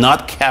race is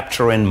not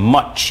capturing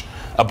much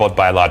about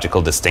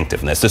biological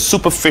distinctiveness. The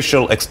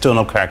superficial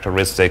external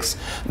characteristics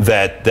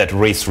that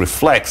race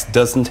reflects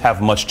doesn't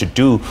have much to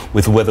do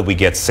with whether we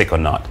get sick or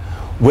not.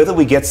 Whether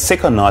we get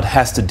sick or not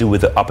has to do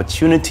with the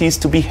opportunities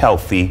to be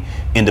healthy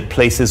in the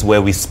places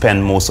where we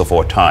spend most of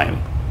our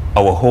time.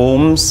 Our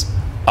homes,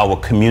 our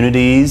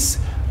communities,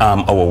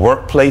 our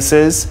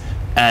workplaces,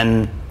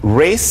 and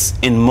race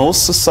in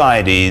most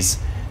societies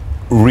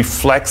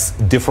reflects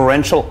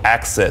differential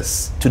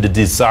access to the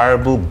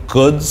desirable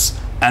goods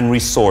and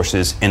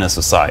resources in a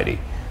society.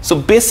 So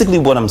basically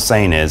what I'm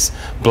saying is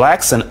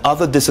blacks and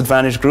other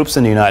disadvantaged groups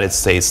in the United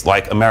States,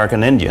 like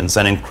American Indians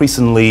and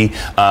increasingly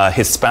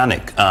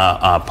Hispanic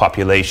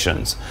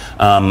populations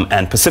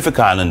and Pacific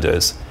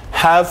Islanders,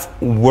 have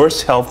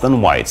worse health than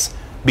whites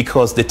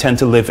because they tend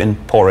to live in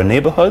poorer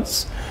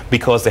neighborhoods,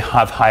 because they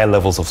have higher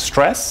levels of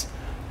stress.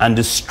 And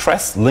the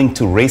stress linked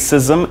to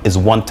racism is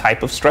one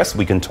type of stress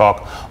we can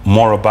talk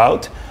more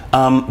about.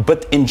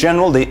 But in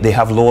general, they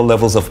have lower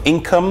levels of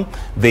income.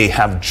 They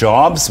have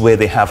jobs where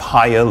they have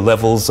higher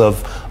levels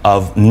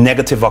of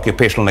negative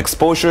occupational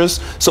exposures.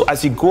 So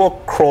as you go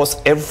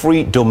across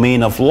every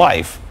domain of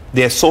life,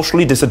 they're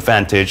socially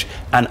disadvantaged,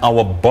 and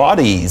our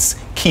bodies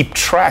keep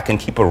track and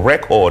keep a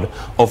record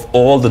of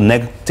all the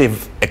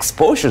negative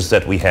exposures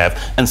that we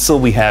have, and so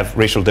we have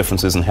racial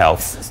differences in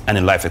health and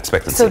in life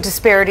expectancy. So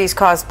disparities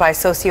caused by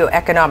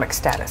socioeconomic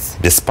status?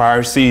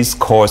 Disparities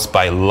caused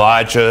by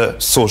larger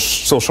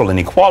social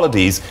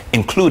inequalities,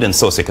 including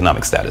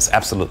socioeconomic status,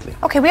 absolutely.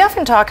 Okay, we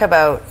often talk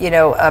about,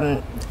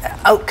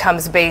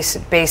 outcomes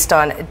based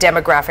on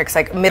demographics,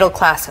 like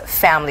middle-class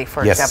family,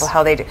 for example,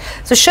 how they do.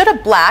 So should a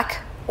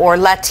black or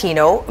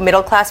Latino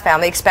middle-class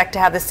family expect to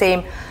have the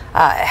same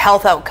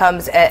health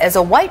outcomes as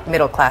a white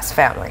middle-class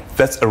family?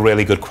 That's a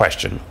really good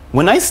question.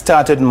 When I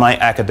started my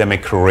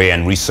academic career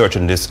and research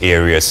in this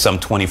area some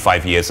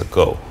 25 years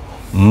ago,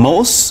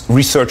 most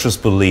researchers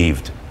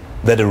believed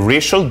that the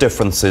racial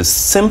differences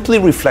simply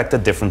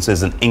reflected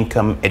differences in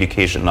income,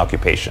 education, and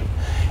occupation.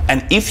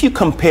 And if you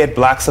compared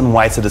blacks and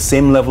whites at the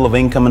same level of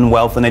income and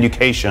wealth and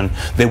education,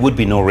 there would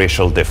be no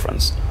racial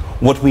difference.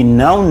 What we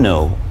now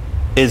know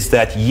is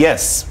that,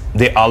 yes,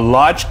 there are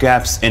large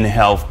gaps in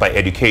health by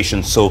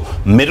education. So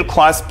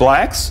middle-class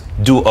blacks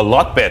do a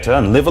lot better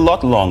and live a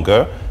lot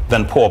longer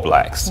than poor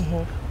blacks.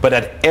 But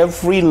at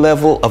every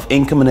level of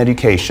income and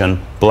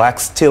education,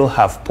 blacks still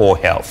have poor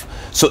health.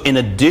 So in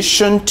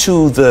addition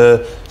to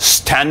the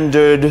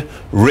standard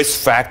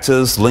risk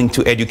factors linked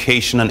to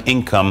education and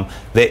income,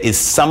 there is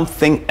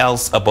something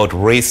else about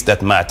race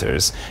that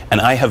matters.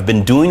 And I have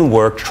been doing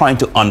work trying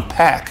to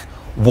unpack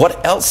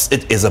what else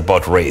it is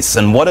about race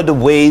and what are the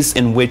ways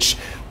in which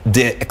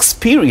the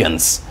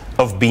experience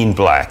of being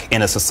black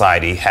in a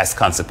society has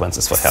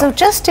consequences for health. So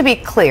just to be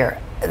clear,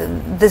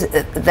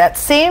 that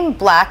same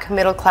black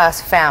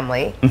middle-class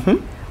family,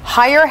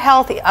 higher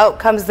health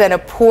outcomes than a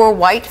poor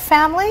white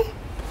family?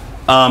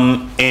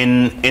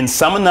 In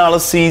some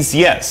analyses,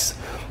 yes.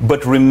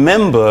 But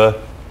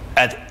remember,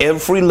 at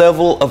every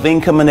level of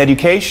income and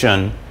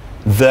education,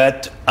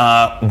 that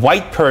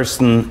white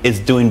person is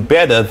doing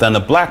better than a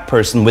black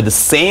person with the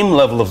same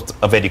level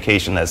of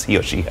education as he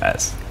or she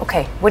has.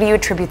 Okay, what do you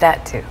attribute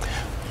that to?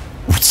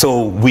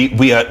 So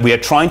we are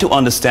trying to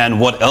understand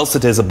what else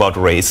it is about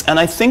race, and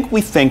I think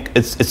we think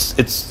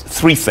it's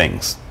three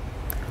things.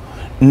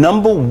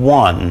 Number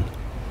one,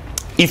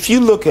 if you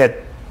look at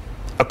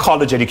a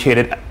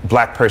college-educated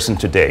black person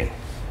today,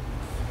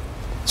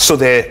 so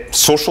their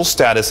social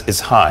status is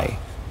high,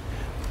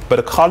 but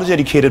a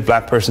college-educated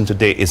black person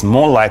today is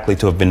more likely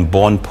to have been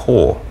born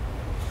poor,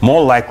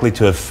 more likely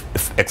to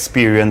have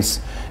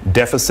experienced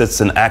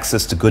deficits in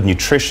access to good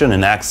nutrition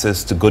and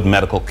access to good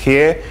medical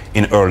care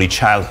in early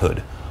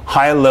childhood,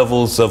 higher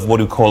levels of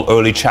what we call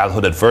early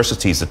childhood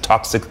adversities, the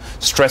toxic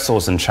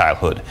stressors in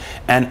childhood.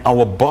 And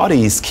our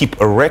bodies keep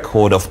a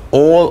record of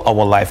all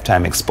our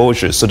lifetime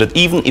exposures, so that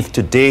even if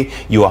today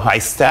you are high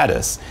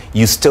status,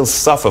 you still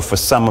suffer for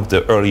some of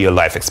the earlier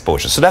life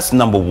exposures. So that's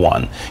number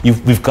one.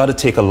 We've got to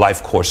take a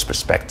life course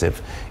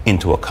perspective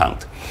into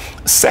account.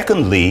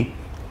 Secondly,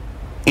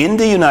 in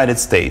the United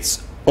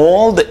States,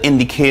 all the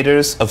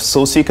indicators of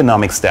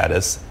socioeconomic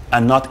status are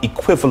not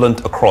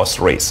equivalent across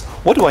race.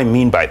 What do I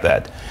mean by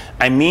that?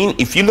 I mean,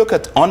 if you look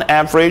at, on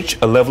average,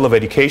 a level of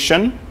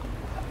education,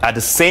 at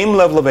the same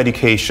level of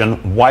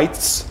education,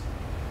 whites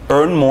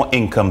earn more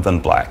income than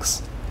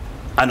blacks.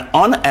 And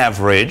on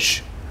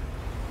average,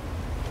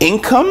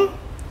 income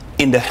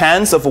in the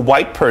hands of a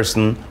white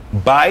person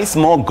buys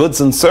more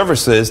goods and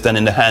services than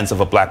in the hands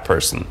of a black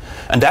person.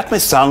 And that may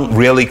sound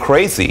really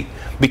crazy,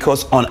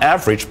 because on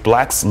average,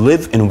 blacks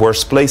live in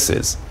worse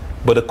places,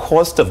 but the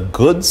cost of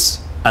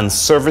goods and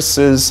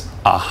services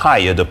are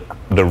higher.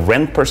 The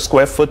rent per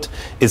square foot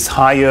is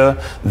higher,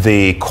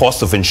 the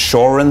cost of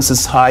insurance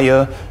is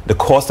higher, the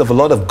cost of a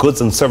lot of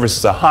goods and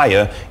services are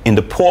higher in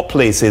the poor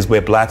places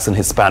where blacks and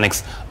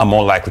Hispanics are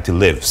more likely to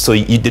live. So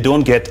they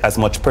don't get as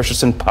much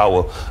purchasing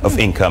power of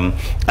income.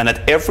 And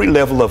at every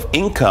level of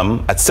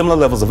income, at similar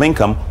levels of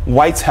income,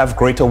 whites have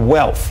greater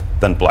wealth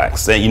than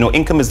blacks. You know,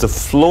 income is the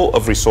flow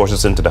of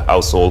resources into the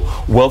household.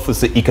 Wealth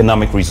is the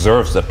economic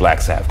reserves that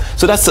blacks have.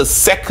 So that's a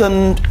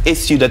second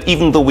issue, that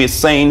even though we're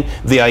saying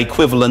they are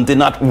equivalent, they're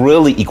not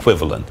really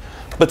equivalent.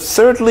 But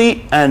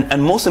thirdly,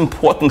 and most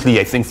importantly,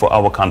 I think for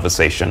our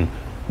conversation,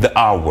 the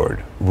R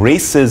word.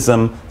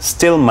 Racism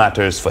still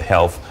matters for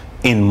health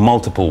in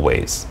multiple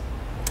ways.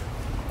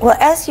 Well,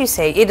 as you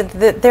say,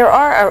 there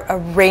are a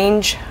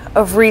range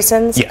of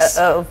reasons, yes,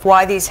 of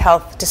why these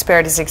health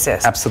disparities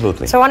exist.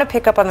 Absolutely. So I want to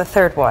pick up on the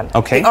third one.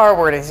 Okay. The R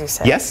word, as you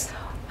said. Yes.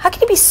 How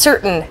can you be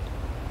certain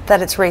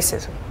that it's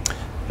racism?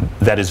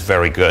 That is a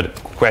very good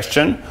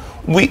question.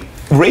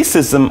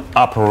 Racism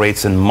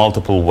operates in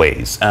multiple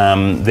ways.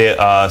 There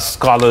are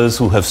scholars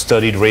who have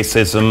studied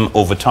racism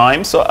over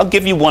time. So I'll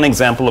give you one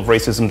example of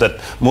racism that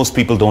most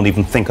people don't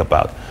even think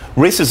about.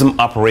 Racism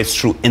operates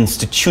through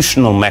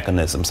institutional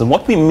mechanisms. And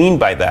what we mean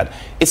by that,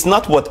 it's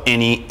not what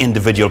any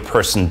individual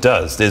person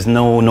does. There's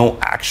no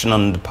action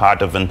on the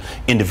part of an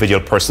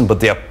individual person, but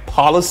there are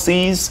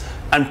policies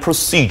and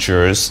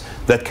procedures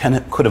that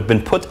could have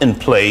been put in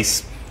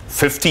place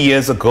 50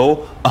 years ago,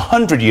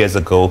 100 years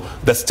ago,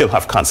 that still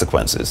have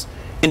consequences.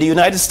 In the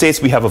United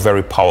States, we have a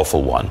very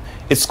powerful one.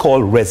 It's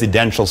called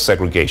residential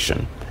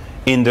segregation.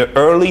 In the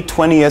early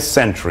 20th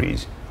century,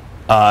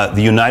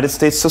 the United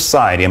States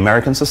society,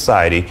 American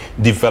society,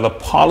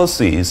 developed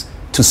policies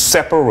to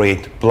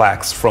separate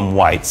blacks from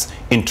whites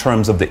in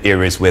terms of the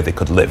areas where they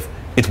could live.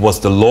 It was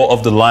the law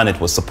of the land. It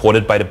was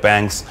supported by the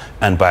banks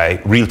and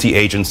by realty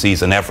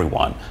agencies, and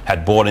everyone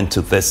had bought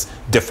into these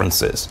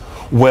differences.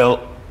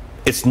 Well,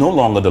 it's no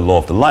longer the law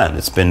of the land.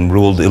 It's been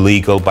ruled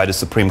illegal by the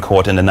Supreme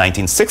Court in the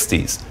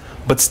 1960s.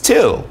 But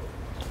still,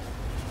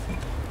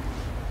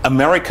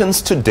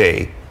 Americans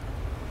today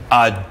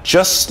are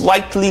just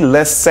slightly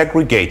less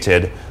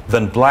segregated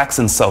than blacks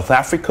in South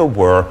Africa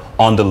were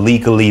under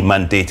legally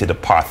mandated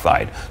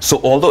apartheid.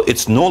 So although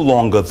it's no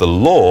longer the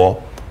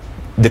law,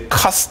 the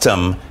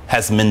custom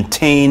has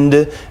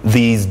maintained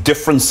these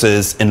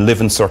differences in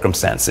living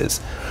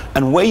circumstances.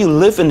 And where you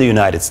live in the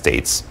United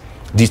States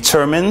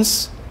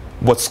determines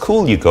what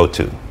school you go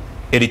to.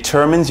 It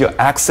determines your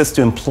access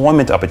to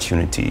employment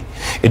opportunity.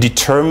 It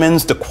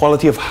determines the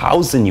quality of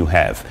housing you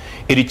have.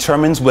 It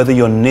determines whether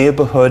your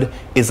neighborhood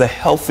is a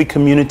healthy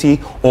community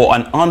or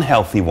an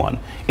unhealthy one.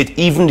 It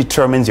even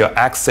determines your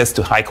access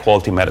to high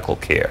quality medical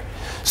care.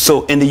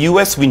 So in the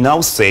US, we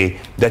now say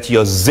that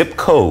your zip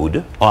code,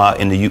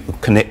 in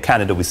the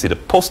Canada, we say the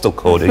postal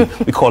code,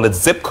 we call it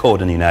zip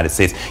code in the United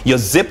States. Your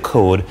zip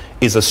code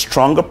is a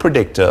stronger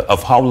predictor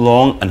of how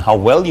long and how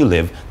well you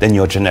live than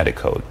your genetic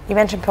code. You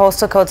mentioned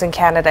postal codes in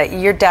Canada.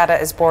 Your data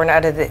is born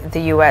out of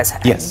the US.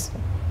 Yes.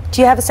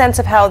 Do you have a sense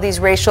of how these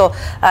racial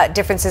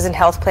differences in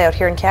health play out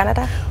here in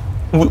Canada?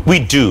 We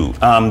do.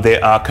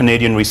 There are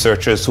Canadian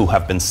researchers who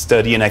have been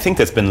studying. I think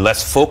there's been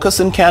less focus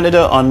in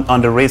Canada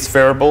on the race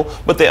variable,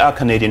 but there are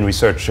Canadian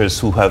researchers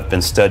who have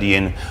been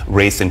studying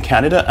race in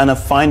Canada and are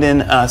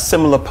finding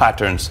similar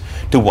patterns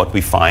to what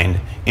we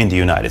find in the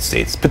United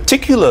States.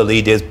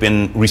 Particularly, there's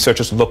been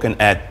researchers looking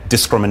at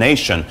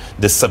discrimination,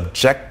 the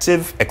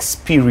subjective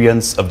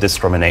experience of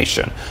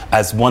discrimination,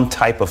 as one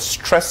type of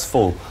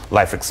stressful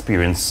life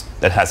experience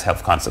that has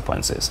health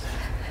consequences.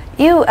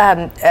 You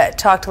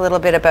talked a little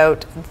bit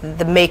about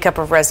the makeup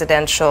of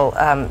residential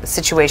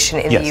situation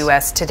in the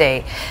U.S.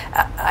 today.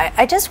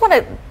 I just want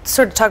to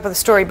sort of talk about the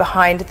story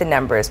behind the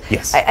numbers.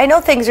 Yes. I know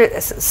things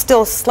are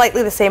still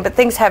slightly the same, but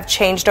things have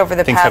changed over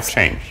the past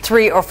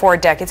 3 or 4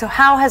 decades. So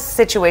how has the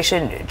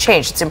situation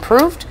changed? It's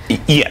improved?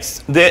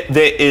 Yes.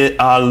 There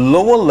are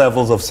lower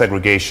levels of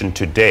segregation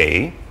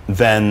today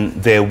than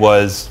there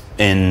was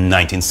in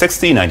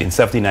 1960,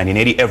 1970,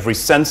 1980. Every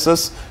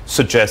census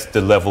suggests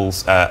the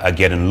levels are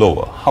getting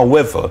lower.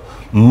 However,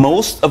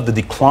 most of the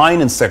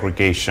decline in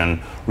segregation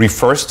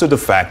refers to the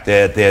fact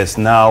that there's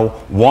now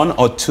 1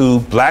 or 2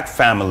 black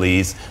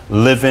families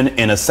living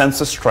in a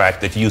census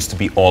tract that used to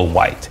be all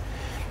white.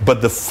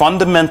 But the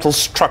fundamental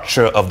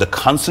structure of the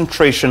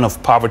concentration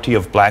of poverty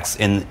of blacks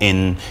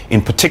in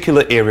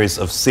particular areas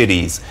of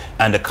cities,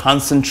 and the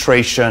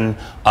concentration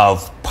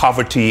of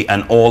poverty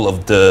and all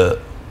of the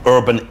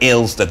urban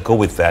ills that go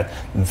with that,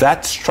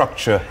 that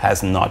structure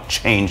has not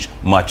changed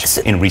much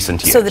in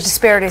recent years. So the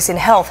disparities in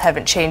health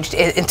haven't changed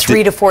in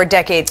 3 to 4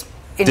 decades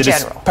in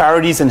general? The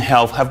disparities in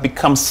health have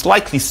become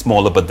slightly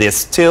smaller, but they're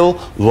still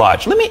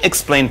large. Let me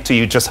explain to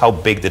you just how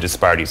big the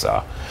disparities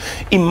are.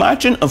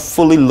 Imagine a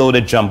fully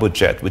loaded jumbo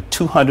jet with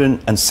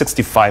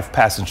 265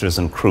 passengers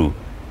and crew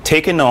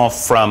taking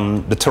off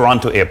from the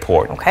Toronto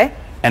airport. Okay.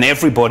 And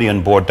everybody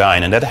on board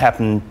dying. And that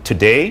happened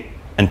today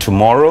and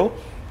tomorrow,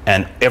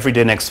 and every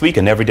day next week,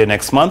 and every day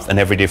next month, and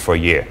every day for a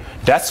year.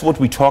 That's what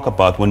we talk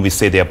about when we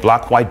say there are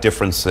black-white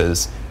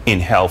differences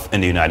in health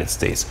in the United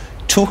States.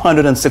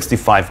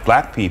 265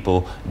 black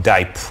people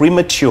die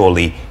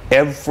prematurely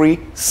every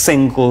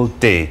single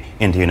day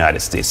in the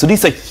United States. So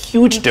these are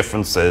huge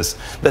differences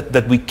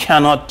that we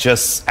cannot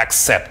just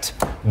accept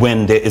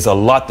when there is a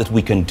lot that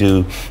we can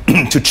do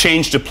to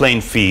change the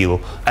playing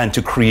field and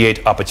to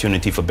create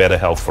opportunity for better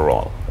health for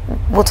all.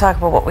 We'll talk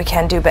about what we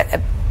can do, but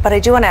I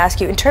do want to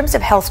ask you, in terms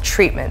of health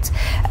treatments,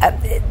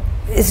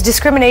 is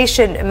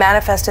discrimination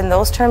manifest in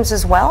those terms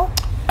as well?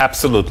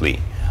 Absolutely.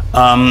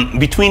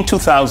 Between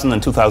 2000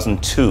 and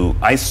 2002,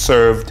 I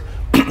served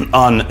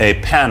on a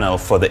panel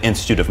for the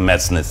Institute of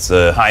Medicine. It's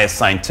the highest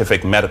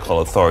scientific medical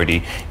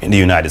authority in the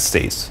United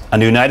States.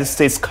 And the United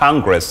States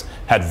Congress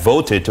had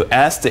voted to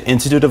ask the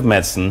Institute of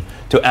Medicine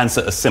to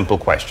answer a simple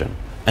question.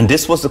 And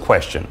this was the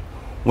question: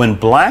 when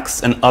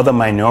blacks and other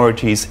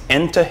minorities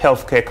enter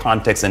healthcare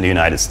contexts in the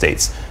United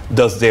States,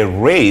 does their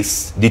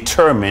race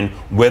determine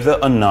whether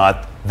or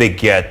not they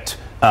get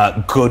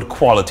good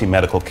quality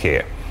medical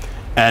care?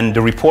 And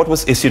the report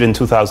was issued in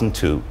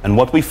 2002, and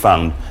what we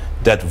found,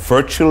 that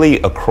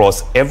virtually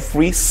across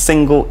every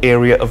single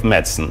area of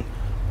medicine,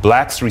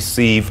 blacks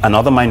receive and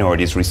other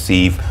minorities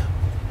receive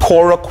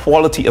poorer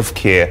quality of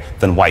care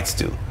than whites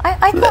do.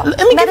 I thought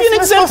Let me give you an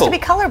example. supposed to be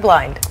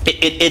colorblind.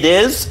 It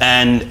is,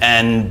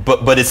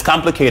 but it's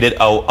complicated.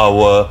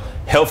 Our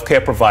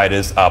healthcare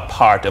providers are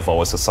part of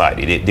our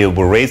society. They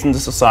were raised in the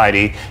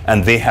society,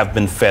 and they have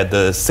been fed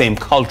the same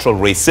cultural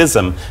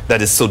racism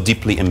that is so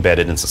deeply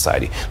embedded in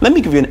society. Let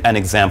me give you an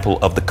example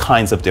of the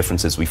kinds of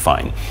differences we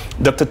find.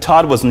 Dr.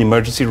 Todd was an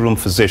emergency room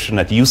physician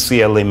at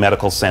UCLA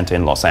Medical Center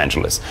in Los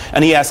Angeles,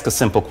 and he asked a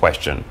simple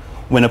question.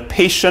 When a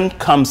patient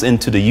comes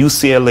into the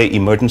UCLA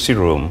emergency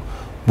room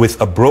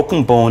with a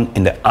broken bone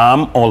in the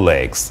arm or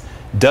legs,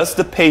 does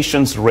the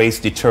patient's race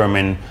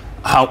determine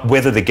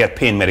whether they get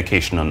pain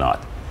medication or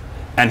not?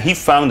 And he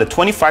found that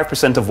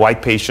 25% of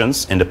white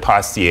patients in the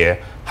past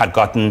year had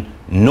gotten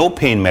no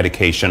pain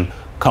medication,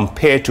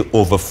 compared to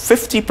over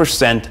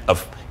 50%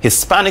 of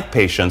Hispanic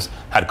patients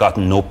had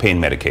gotten no pain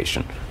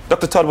medication.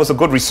 Dr. Todd was a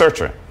good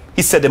researcher.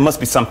 He said there must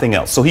be something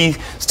else. So he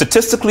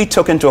statistically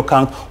took into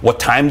account what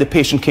time the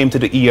patient came to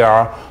the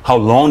ER, how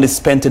long they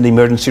spent in the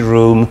emergency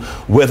room,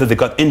 whether they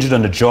got injured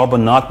on the job or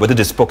not, whether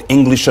they spoke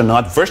English or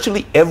not,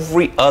 virtually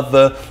every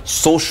other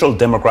social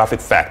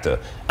demographic factor.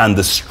 And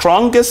the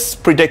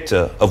strongest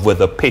predictor of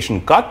whether a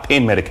patient got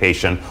pain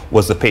medication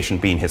was the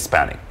patient being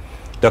Hispanic.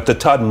 Dr.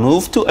 Todd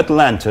moved to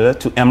Atlanta,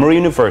 to Emory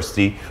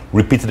University,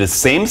 repeated the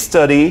same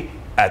study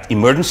at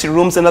emergency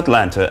rooms in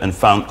Atlanta, and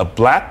found a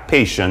black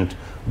patient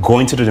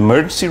going to the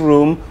emergency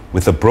room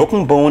with a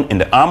broken bone in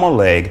the arm or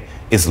leg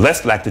is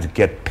less likely to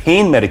get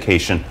pain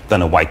medication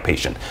than a white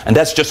patient. And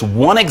that's just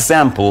one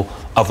example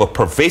of a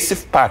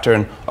pervasive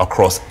pattern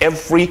across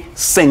every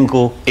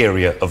single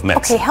area of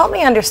medicine. Okay, help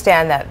me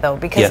understand that though,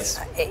 because Yes.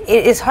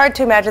 it is hard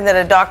to imagine that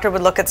a doctor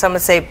would look at someone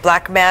and say,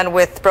 black man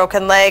with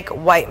broken leg,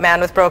 white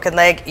man with broken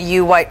leg,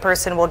 you white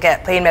person will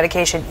get pain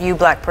medication, you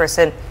black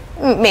person,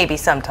 maybe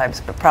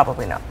sometimes, but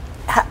probably not.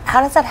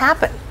 How does that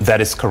happen?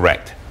 That is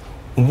correct.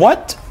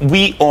 What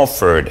we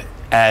offered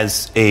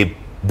as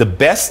the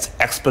best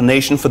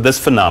explanation for this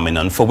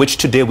phenomenon, for which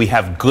today we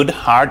have good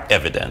hard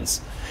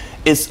evidence,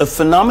 is a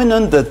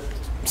phenomenon that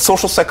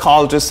social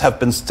psychologists have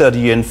been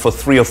studying for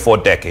 3 or 4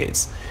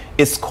 decades.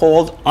 It's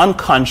called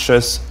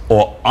unconscious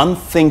or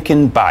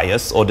unthinking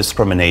bias or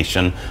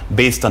discrimination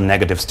based on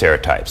negative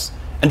stereotypes.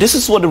 And this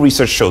is what the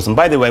research shows. And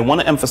by the way, I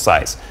want to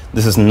emphasize,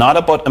 this is not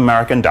about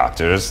American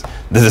doctors,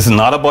 this is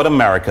not about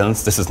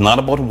Americans, this is not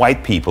about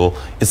white people,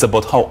 it's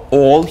about how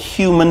all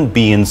human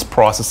beings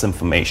process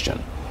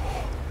information.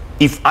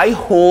 If I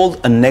hold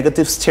a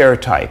negative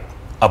stereotype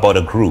about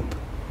a group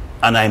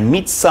and I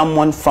meet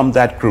someone from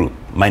that group,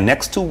 my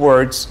next 2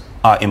 words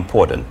are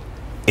important.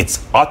 It's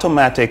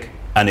automatic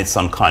and it's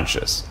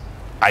unconscious.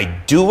 I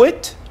do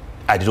it,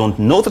 I don't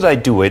know that I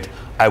do it,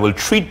 I will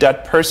treat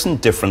that person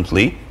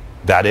differently.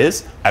 That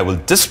is, I will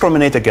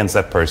discriminate against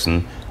that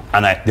person,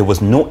 and there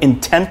was no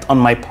intent on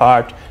my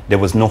part, there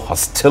was no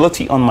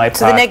hostility on my part.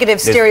 So the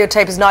negative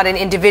stereotype is not an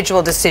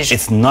individual decision?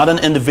 It's not an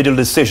individual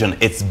decision.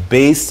 It's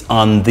based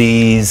on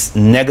these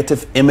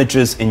negative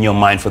images in your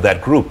mind for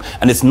that group.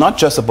 And it's not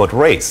just about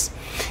race.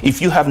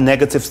 If you have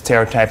negative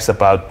stereotypes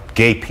about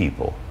gay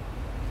people,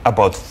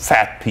 about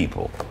fat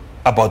people,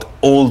 about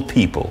old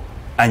people,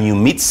 and you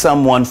meet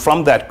someone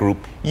from that group,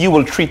 you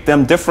will treat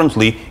them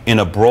differently in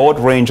a broad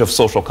range of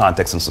social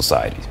contexts and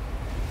societies.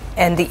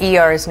 And the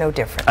ER is no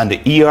different. And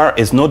the ER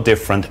is no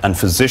different, and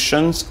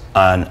physicians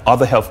and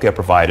other healthcare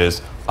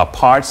providers are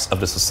parts of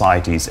the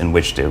societies in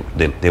which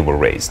they were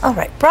raised. All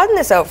right, broaden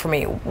this out for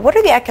me. What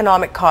are the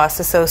economic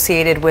costs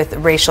associated with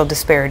racial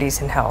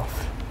disparities in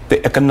health?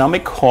 The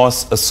economic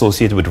costs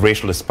associated with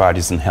racial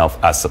disparities in health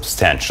are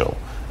substantial.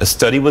 A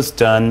study was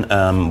done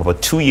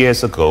about 2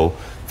 years ago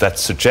that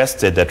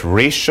suggested that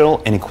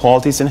racial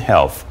inequalities in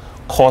health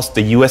cost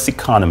the U.S.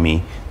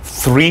 economy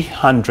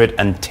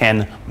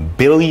 $310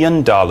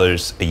 billion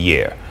a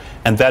year.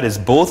 And that is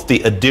both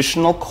the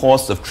additional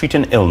cost of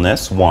treating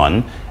illness,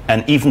 one,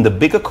 and even the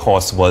bigger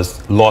cost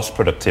was lost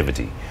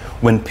productivity.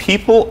 When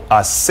people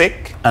are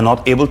sick and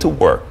not able to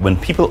work, when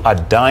people are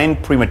dying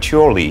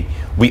prematurely,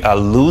 we are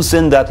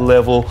losing that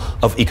level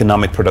of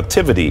economic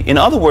productivity. In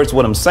other words,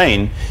 what I'm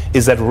saying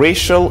is that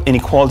racial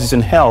inequalities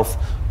in health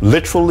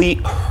literally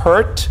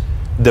hurt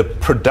the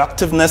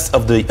productiveness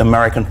of the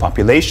American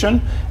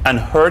population and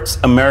hurts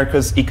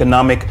America's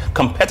economic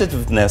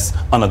competitiveness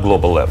on a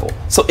global level.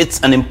 So it's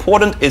an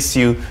important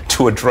issue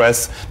to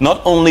address,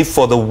 not only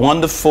for the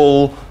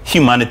wonderful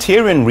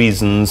humanitarian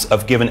reasons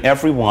of giving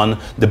everyone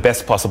the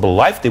best possible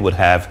life they would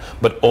have,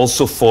 but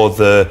also for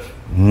the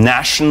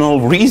national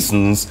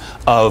reasons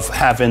of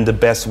having the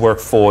best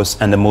workforce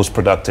and the most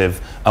productive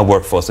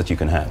workforce that you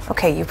can have.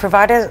 Okay, you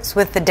provide us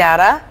with the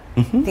data,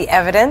 the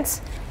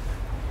evidence.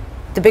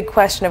 The big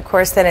question, of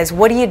course, then is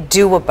what do you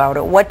do about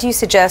it? What do you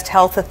suggest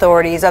health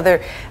authorities,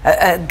 other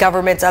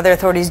governments, other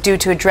authorities do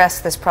to address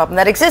this problem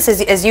that exists,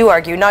 as you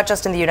argue, not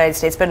just in the United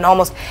States, but in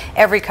almost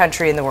every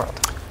country in the world?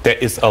 There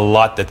is a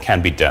lot that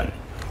can be done.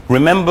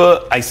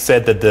 Remember, I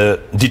said that the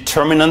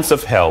determinants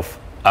of health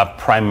are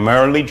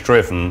primarily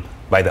driven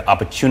by the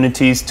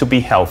opportunities to be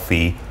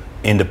healthy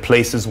in the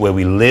places where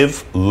we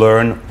live,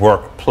 learn,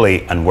 work,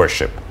 play, and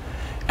worship.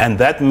 And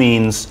that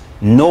means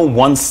no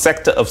one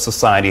sector of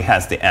society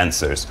has the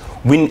answers.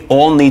 We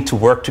all need to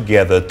work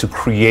together to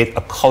create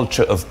a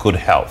culture of good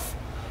health,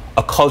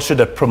 a culture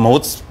that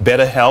promotes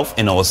better health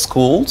in our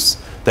schools,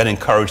 that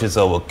encourages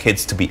our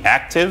kids to be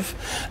active,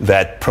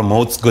 that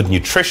promotes good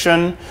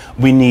nutrition.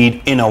 We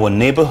need in our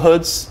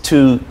neighborhoods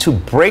to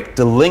break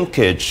the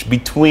linkage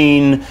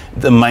between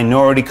the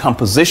minority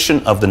composition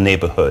of the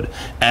neighborhood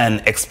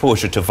and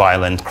exposure to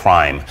violent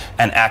crime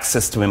and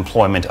access to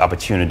employment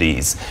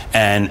opportunities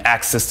and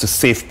access to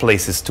safe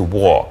places to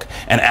walk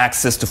and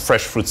access to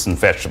fresh fruits and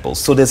vegetables.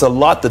 So there's a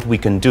lot that we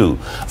can do.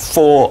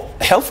 For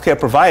healthcare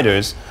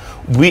providers,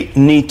 we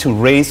need to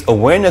raise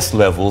awareness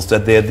levels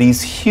that there are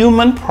these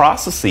human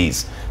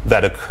processes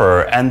that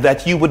occur and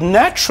that you would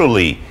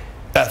naturally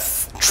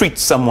treat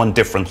someone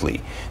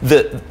differently.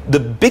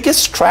 The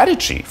biggest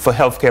strategy for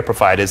healthcare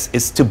providers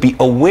is to be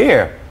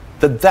aware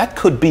that that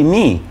could be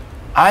me.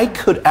 I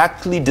could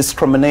actually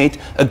discriminate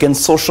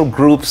against social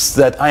groups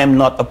that I am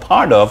not a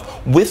part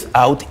of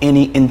without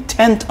any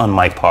intent on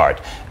my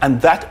part.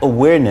 And that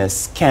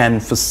awareness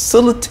can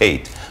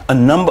facilitate a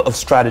number of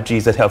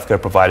strategies that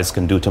healthcare providers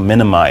can do to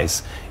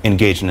minimize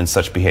engaging in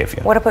such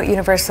behavior. What about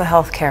universal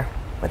health care?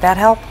 Would that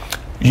help?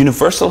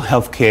 Universal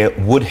health care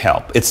would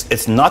help.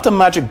 It's not a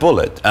magic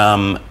bullet.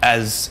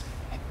 As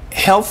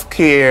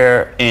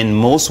healthcare in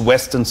most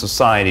Western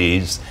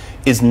societies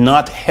is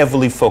not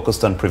heavily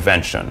focused on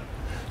prevention,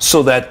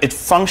 so that it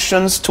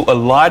functions to a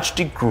large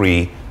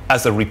degree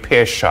as a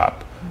repair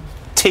shop,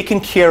 taking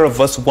care of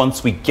us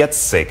once we get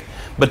sick,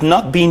 but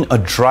not being a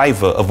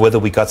driver of whether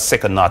we got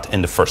sick or not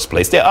in the first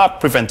place. There are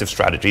preventive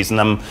strategies,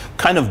 and I'm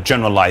kind of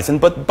generalizing,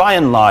 but by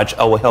and large,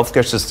 our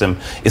healthcare system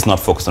is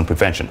not focused on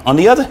prevention. On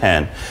the other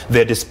hand,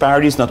 there are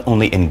disparities not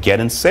only in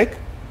getting sick,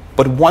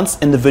 but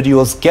once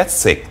individuals get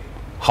sick,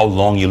 how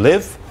long you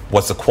live,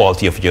 what's the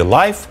quality of your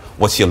life,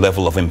 what's your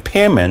level of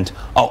impairment,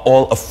 are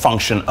all a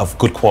function of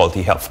good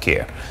quality health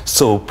care.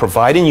 So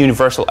providing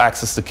universal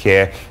access to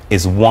care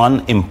is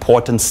one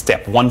important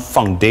step, one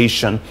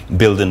foundation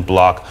building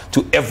block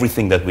to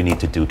everything that we need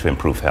to do to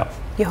improve health.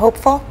 You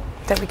hopeful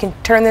that we can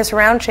turn this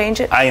around,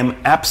 change it? I am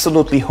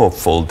absolutely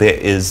hopeful. There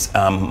is,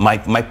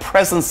 my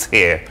presence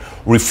here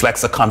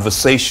reflects a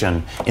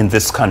conversation in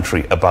this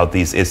country about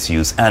these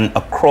issues, and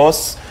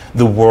across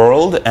the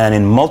world and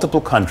in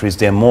multiple countries,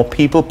 there are more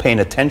people paying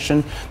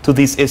attention to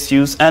these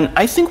issues, and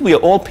I think we are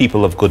all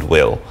people of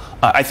goodwill.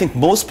 I think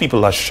most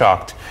people are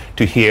shocked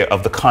to hear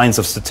of the kinds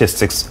of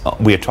statistics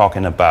we are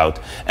talking about,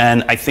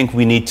 and I think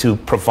we need to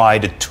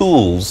provide the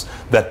tools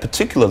that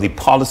particularly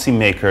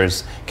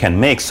policymakers can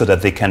make so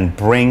that they can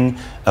bring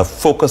a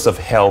focus of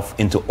health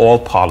into all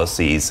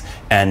policies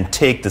and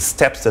take the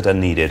steps that are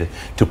needed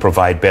to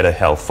provide better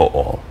health for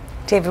all.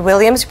 David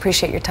Williams,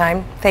 appreciate your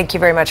time. Thank you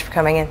very much for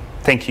coming in.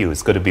 Thank you.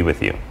 It's good to be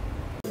with you.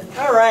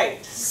 All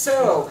right,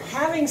 so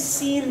having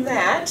seen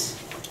that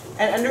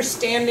and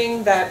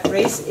understanding that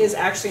race is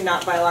actually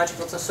not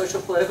biological, it's a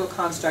social political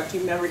construct. You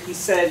remember he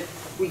said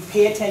we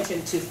pay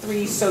attention to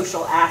 3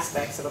 social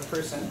aspects of a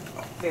person,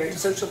 very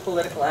social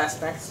political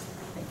aspects.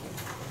 Thank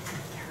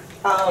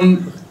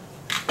you.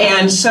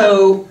 And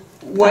so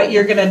what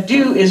you're going to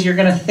do is you're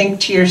going to think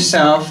to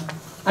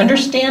yourself,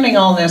 understanding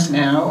all this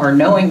now, or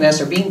knowing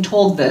this, or being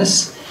told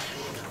this,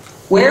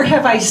 where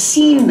have I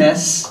seen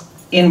this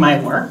in my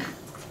work,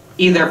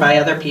 either by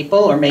other people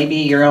or maybe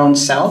your own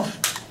self,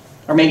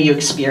 or maybe you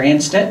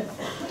experienced it,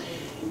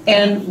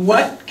 and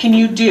what can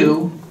you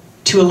do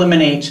to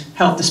eliminate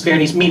health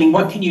disparities, meaning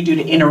what can you do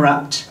to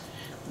interrupt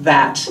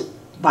that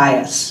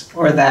bias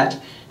or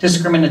that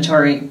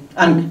discriminatory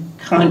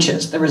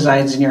unconscious that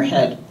resides in your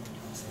head.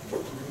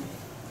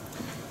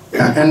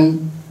 Yeah,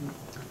 and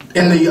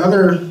in the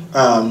other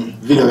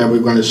video that we're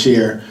going to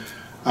share,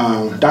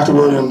 Dr.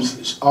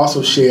 Williams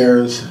also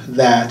shares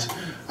that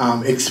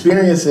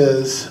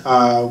experiences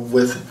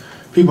with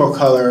people of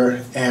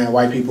color and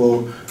white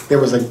people, there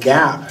was a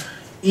gap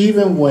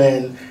even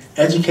when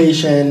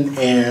education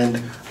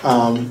and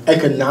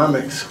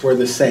economics were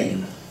the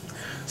same.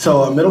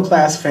 So a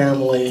middle-class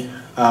family,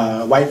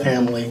 white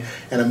family,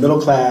 and a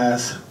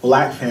middle-class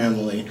black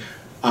family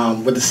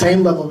with the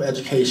same level of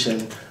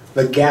education,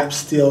 the gap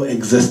still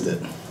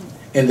existed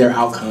in their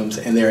outcomes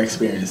and their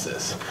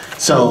experiences.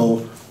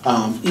 So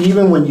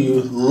even when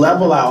you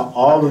level out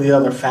all of the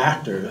other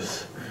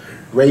factors,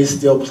 race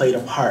still played a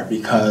part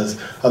because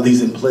of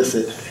these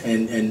implicit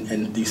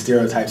and these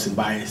stereotypes and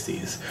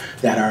biases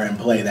that are in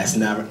play that's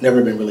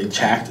never been really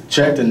checked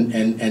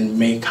and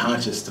made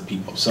conscious to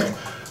people. So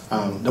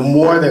the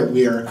more that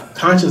we are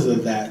conscious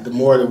of that, the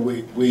more that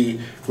we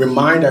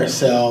remind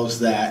ourselves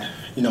that,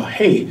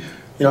 hey,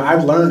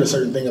 I've learned a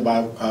certain thing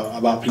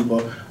about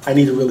people. I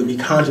need to really be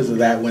conscious of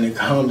that when it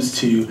comes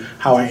to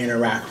how I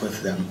interact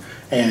with them.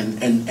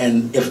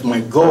 And if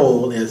my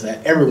goal is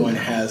that everyone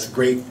has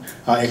great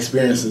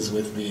experiences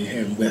with me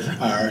and with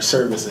our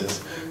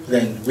services,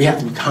 then we have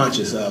to be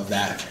conscious of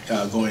that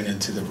going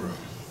into the room.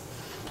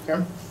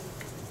 Okay?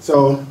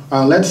 So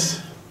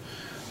let's,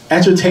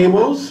 at your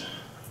tables,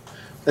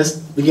 let's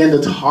begin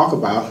to talk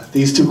about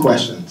these 2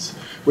 questions.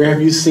 Where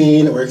have you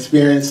seen or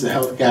experienced the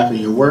health gap in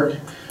your work?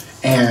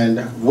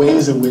 And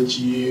ways in which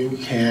you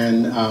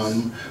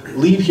can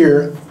leave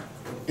here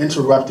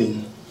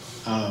interrupting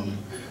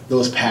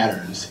those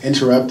patterns,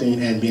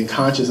 interrupting and being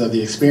conscious of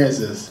the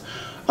experiences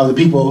of the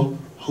people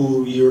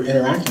who you're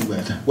interacting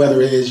with, whether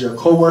it is your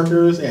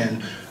coworkers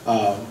and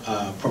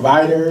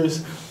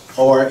providers,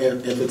 or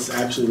if it's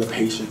actually the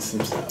patients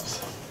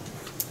themselves.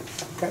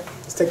 Okay,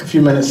 let's take a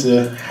few minutes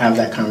to have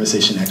that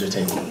conversation at your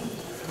table.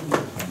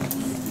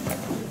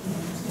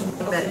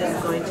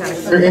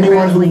 Is there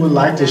anyone who would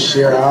like to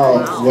share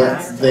out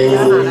what they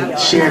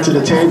share to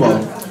the table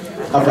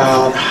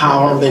about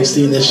how they've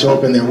seen this show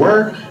up in their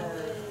work,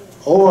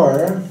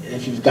 or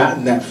if you've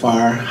gotten that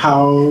far,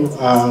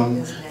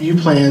 how you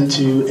plan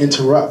to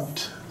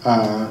interrupt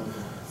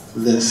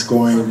this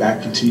going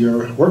back into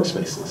your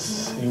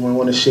workspaces? Anyone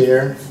want to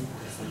share?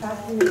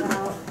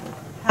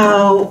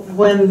 How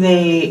when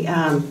they,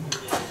 a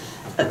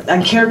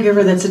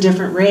caregiver that's a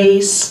different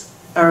race,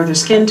 or their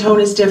skin tone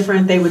is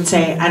different, they would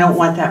say, I don't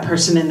want that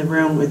person in the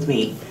room with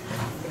me.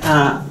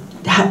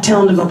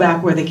 Tell them to go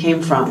back where they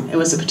came from. It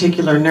was a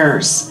particular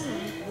nurse.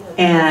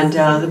 And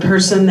the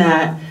person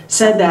that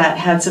said that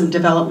had some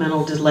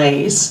developmental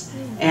delays,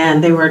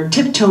 and they were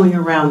tiptoeing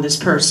around this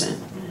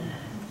person.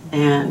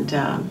 And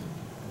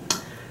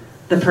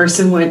the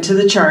person went to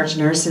the charge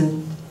nurse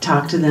and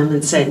talked to them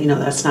and said,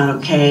 that's not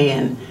okay.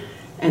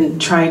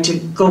 and try to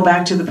go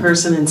back to the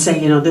person and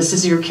say, you know, this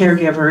is your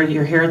caregiver,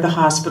 you're here at the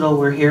hospital,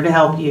 we're here to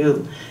help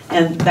you.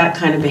 And that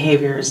kind of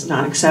behavior is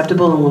not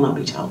acceptable and will not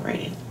be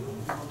tolerated.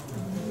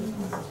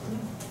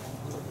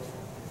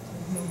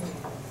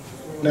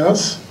 Anyone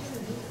else?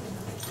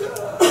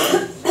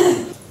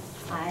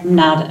 I'm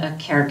not a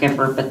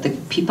caregiver, but the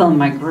people in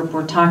my group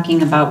were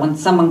talking about when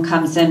someone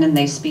comes in and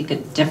they speak a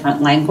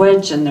different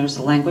language and there's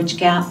a language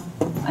gap.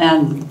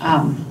 And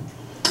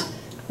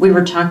we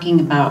were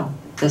talking about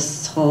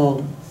this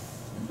whole,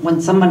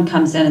 when someone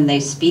comes in and they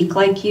speak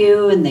like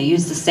you and they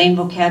use the same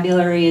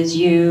vocabulary as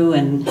you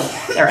and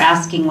they're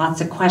asking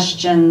lots of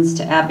questions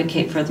to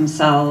advocate for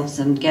themselves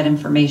and get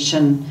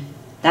information,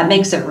 that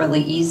makes it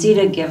really easy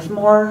to give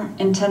more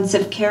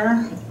intensive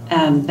care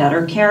and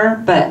better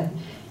care. But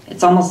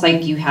it's almost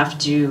like you have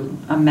to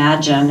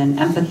imagine and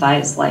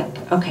empathize,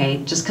 like, okay,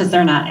 just because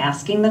they're not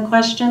asking the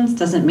questions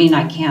doesn't mean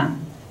I can't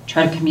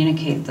try to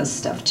communicate this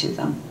stuff to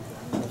them.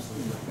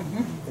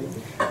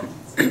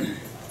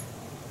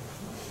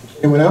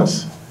 Anyone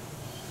else?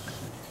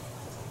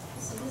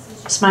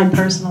 It's my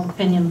personal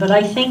opinion, but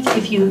I think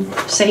if you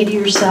say to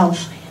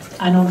yourself,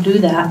 I don't do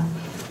that,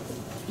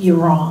 you're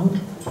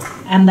wrong.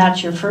 And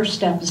that's your first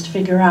step, is to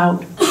figure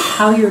out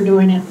how you're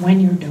doing it,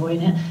 when you're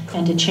doing it,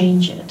 and to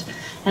change it.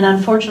 And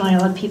unfortunately, a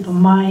lot of people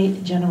my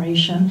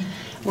generation,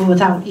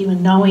 without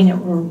even knowing it,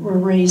 were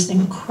raised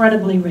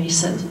incredibly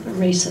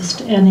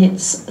racist. And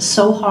it's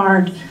so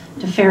hard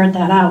to ferret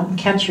that out and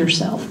catch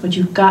yourself, but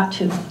you've got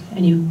to.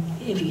 And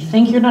if you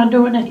think you're not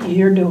doing it,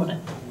 you're doing it.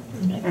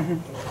 Okay?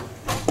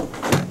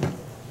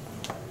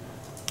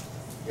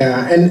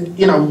 Yeah, and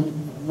you know,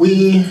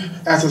 we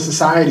as a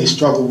society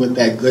struggle with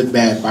that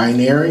good-bad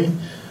binary.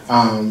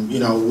 You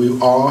know, we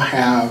all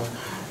have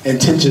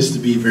intentions to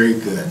be very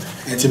good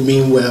and to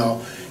mean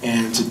well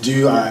and to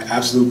do our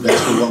absolute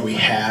best for what we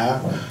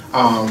have.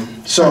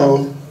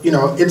 So, you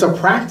know, it's a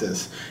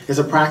practice. It's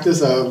a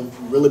practice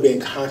of really being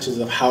conscious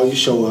of how you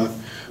show up,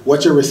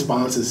 what your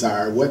responses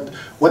are, what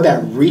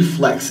that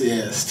reflex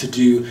is to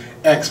do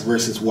X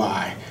versus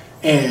Y,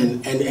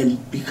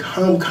 and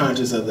become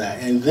conscious of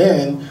that. And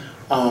then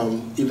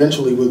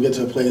eventually we'll get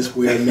to a place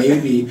where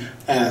maybe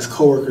as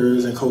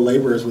coworkers and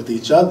co-laborers with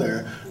each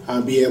other,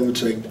 be able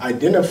to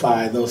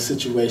identify those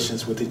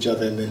situations with each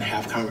other and then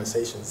have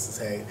conversations to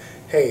say,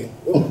 hey,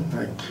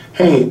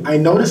 hey, I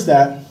noticed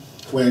that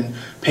when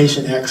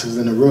patient X was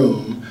in the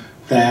room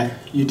that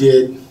you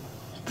did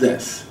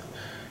this.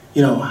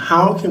 You know,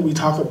 how can we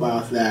talk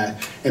about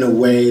that in a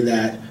way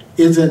that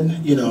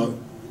isn't, you know,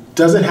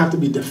 doesn't have to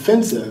be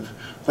defensive,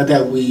 but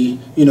that we,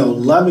 you know,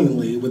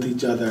 lovingly with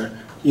each other,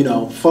 you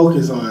know,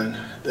 focus on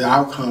the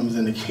outcomes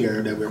and the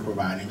care that we're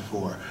providing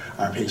for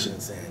our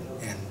patients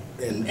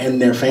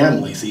and their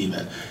families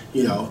even.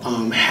 You know,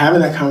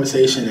 having that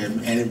conversation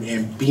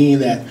and being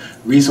that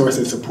resource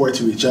and support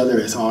to each other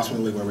is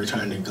ultimately where we're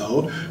trying to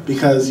go,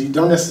 because you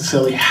don't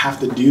necessarily have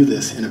to do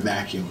this in a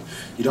vacuum.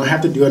 You don't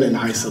have to do it in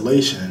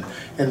isolation.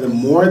 And the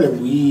more that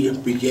we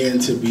begin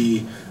to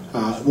be,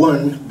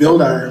 one,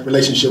 build our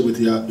relationship with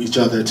each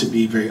other to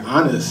be very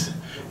honest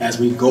as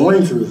we're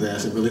going through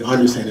this and really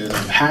understanding and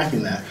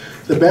unpacking that,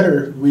 the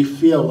better we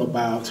feel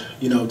about,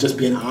 you know, just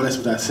being honest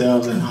with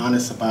ourselves and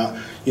honest about,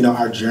 you know,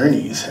 our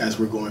journeys as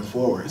we're going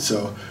forward.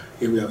 So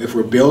if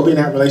we're building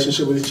that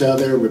relationship with each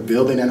other, we're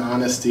building that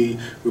honesty,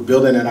 we're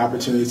building that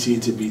opportunity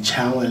to be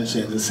challenged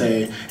and to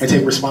say, and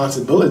take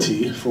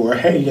responsibility for,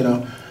 hey, you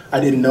know, I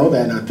didn't know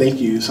that, and I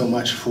thank you so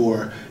much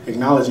for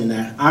acknowledging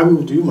that. I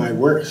will do my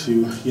work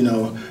to, you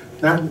know,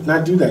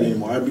 not do that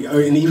anymore,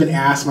 and even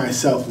ask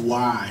myself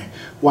why.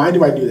 Why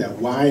do I do that?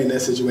 Why in that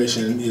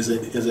situation is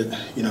it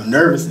you know,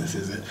 nervousness?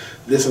 Is it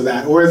this or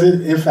that? Or is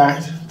it in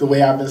fact the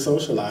way I've been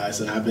socialized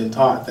and I've been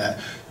taught that,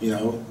 you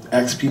know,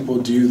 X people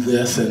do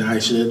this and I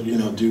should, you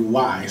know, do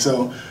Y.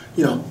 So,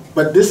 you know,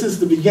 but this is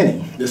the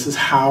beginning. This is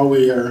how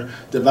we are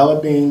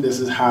developing. This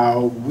is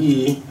how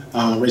we,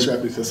 racial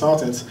equity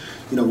consultants,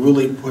 you know,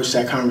 really push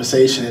that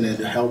conversation and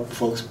to help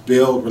folks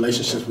build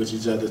relationships with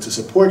each other, to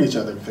support each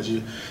other, because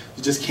you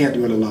just can't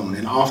do it alone.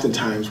 And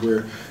oftentimes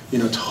we're, you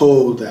know,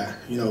 told that,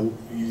 you know,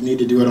 you need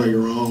to do it on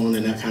your own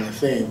and that kind of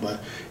thing. But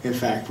in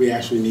fact, we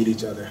actually need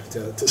each other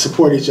to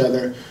support each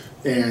other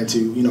and to,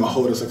 you know,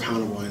 hold us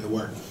accountable in the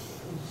work.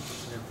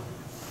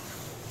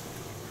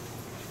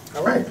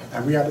 All right,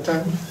 are we out of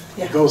time?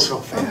 Yeah. It goes so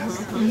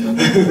fast.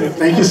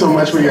 Thank you so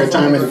much for your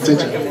time and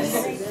attention.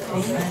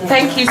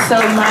 Thank you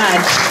so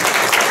much.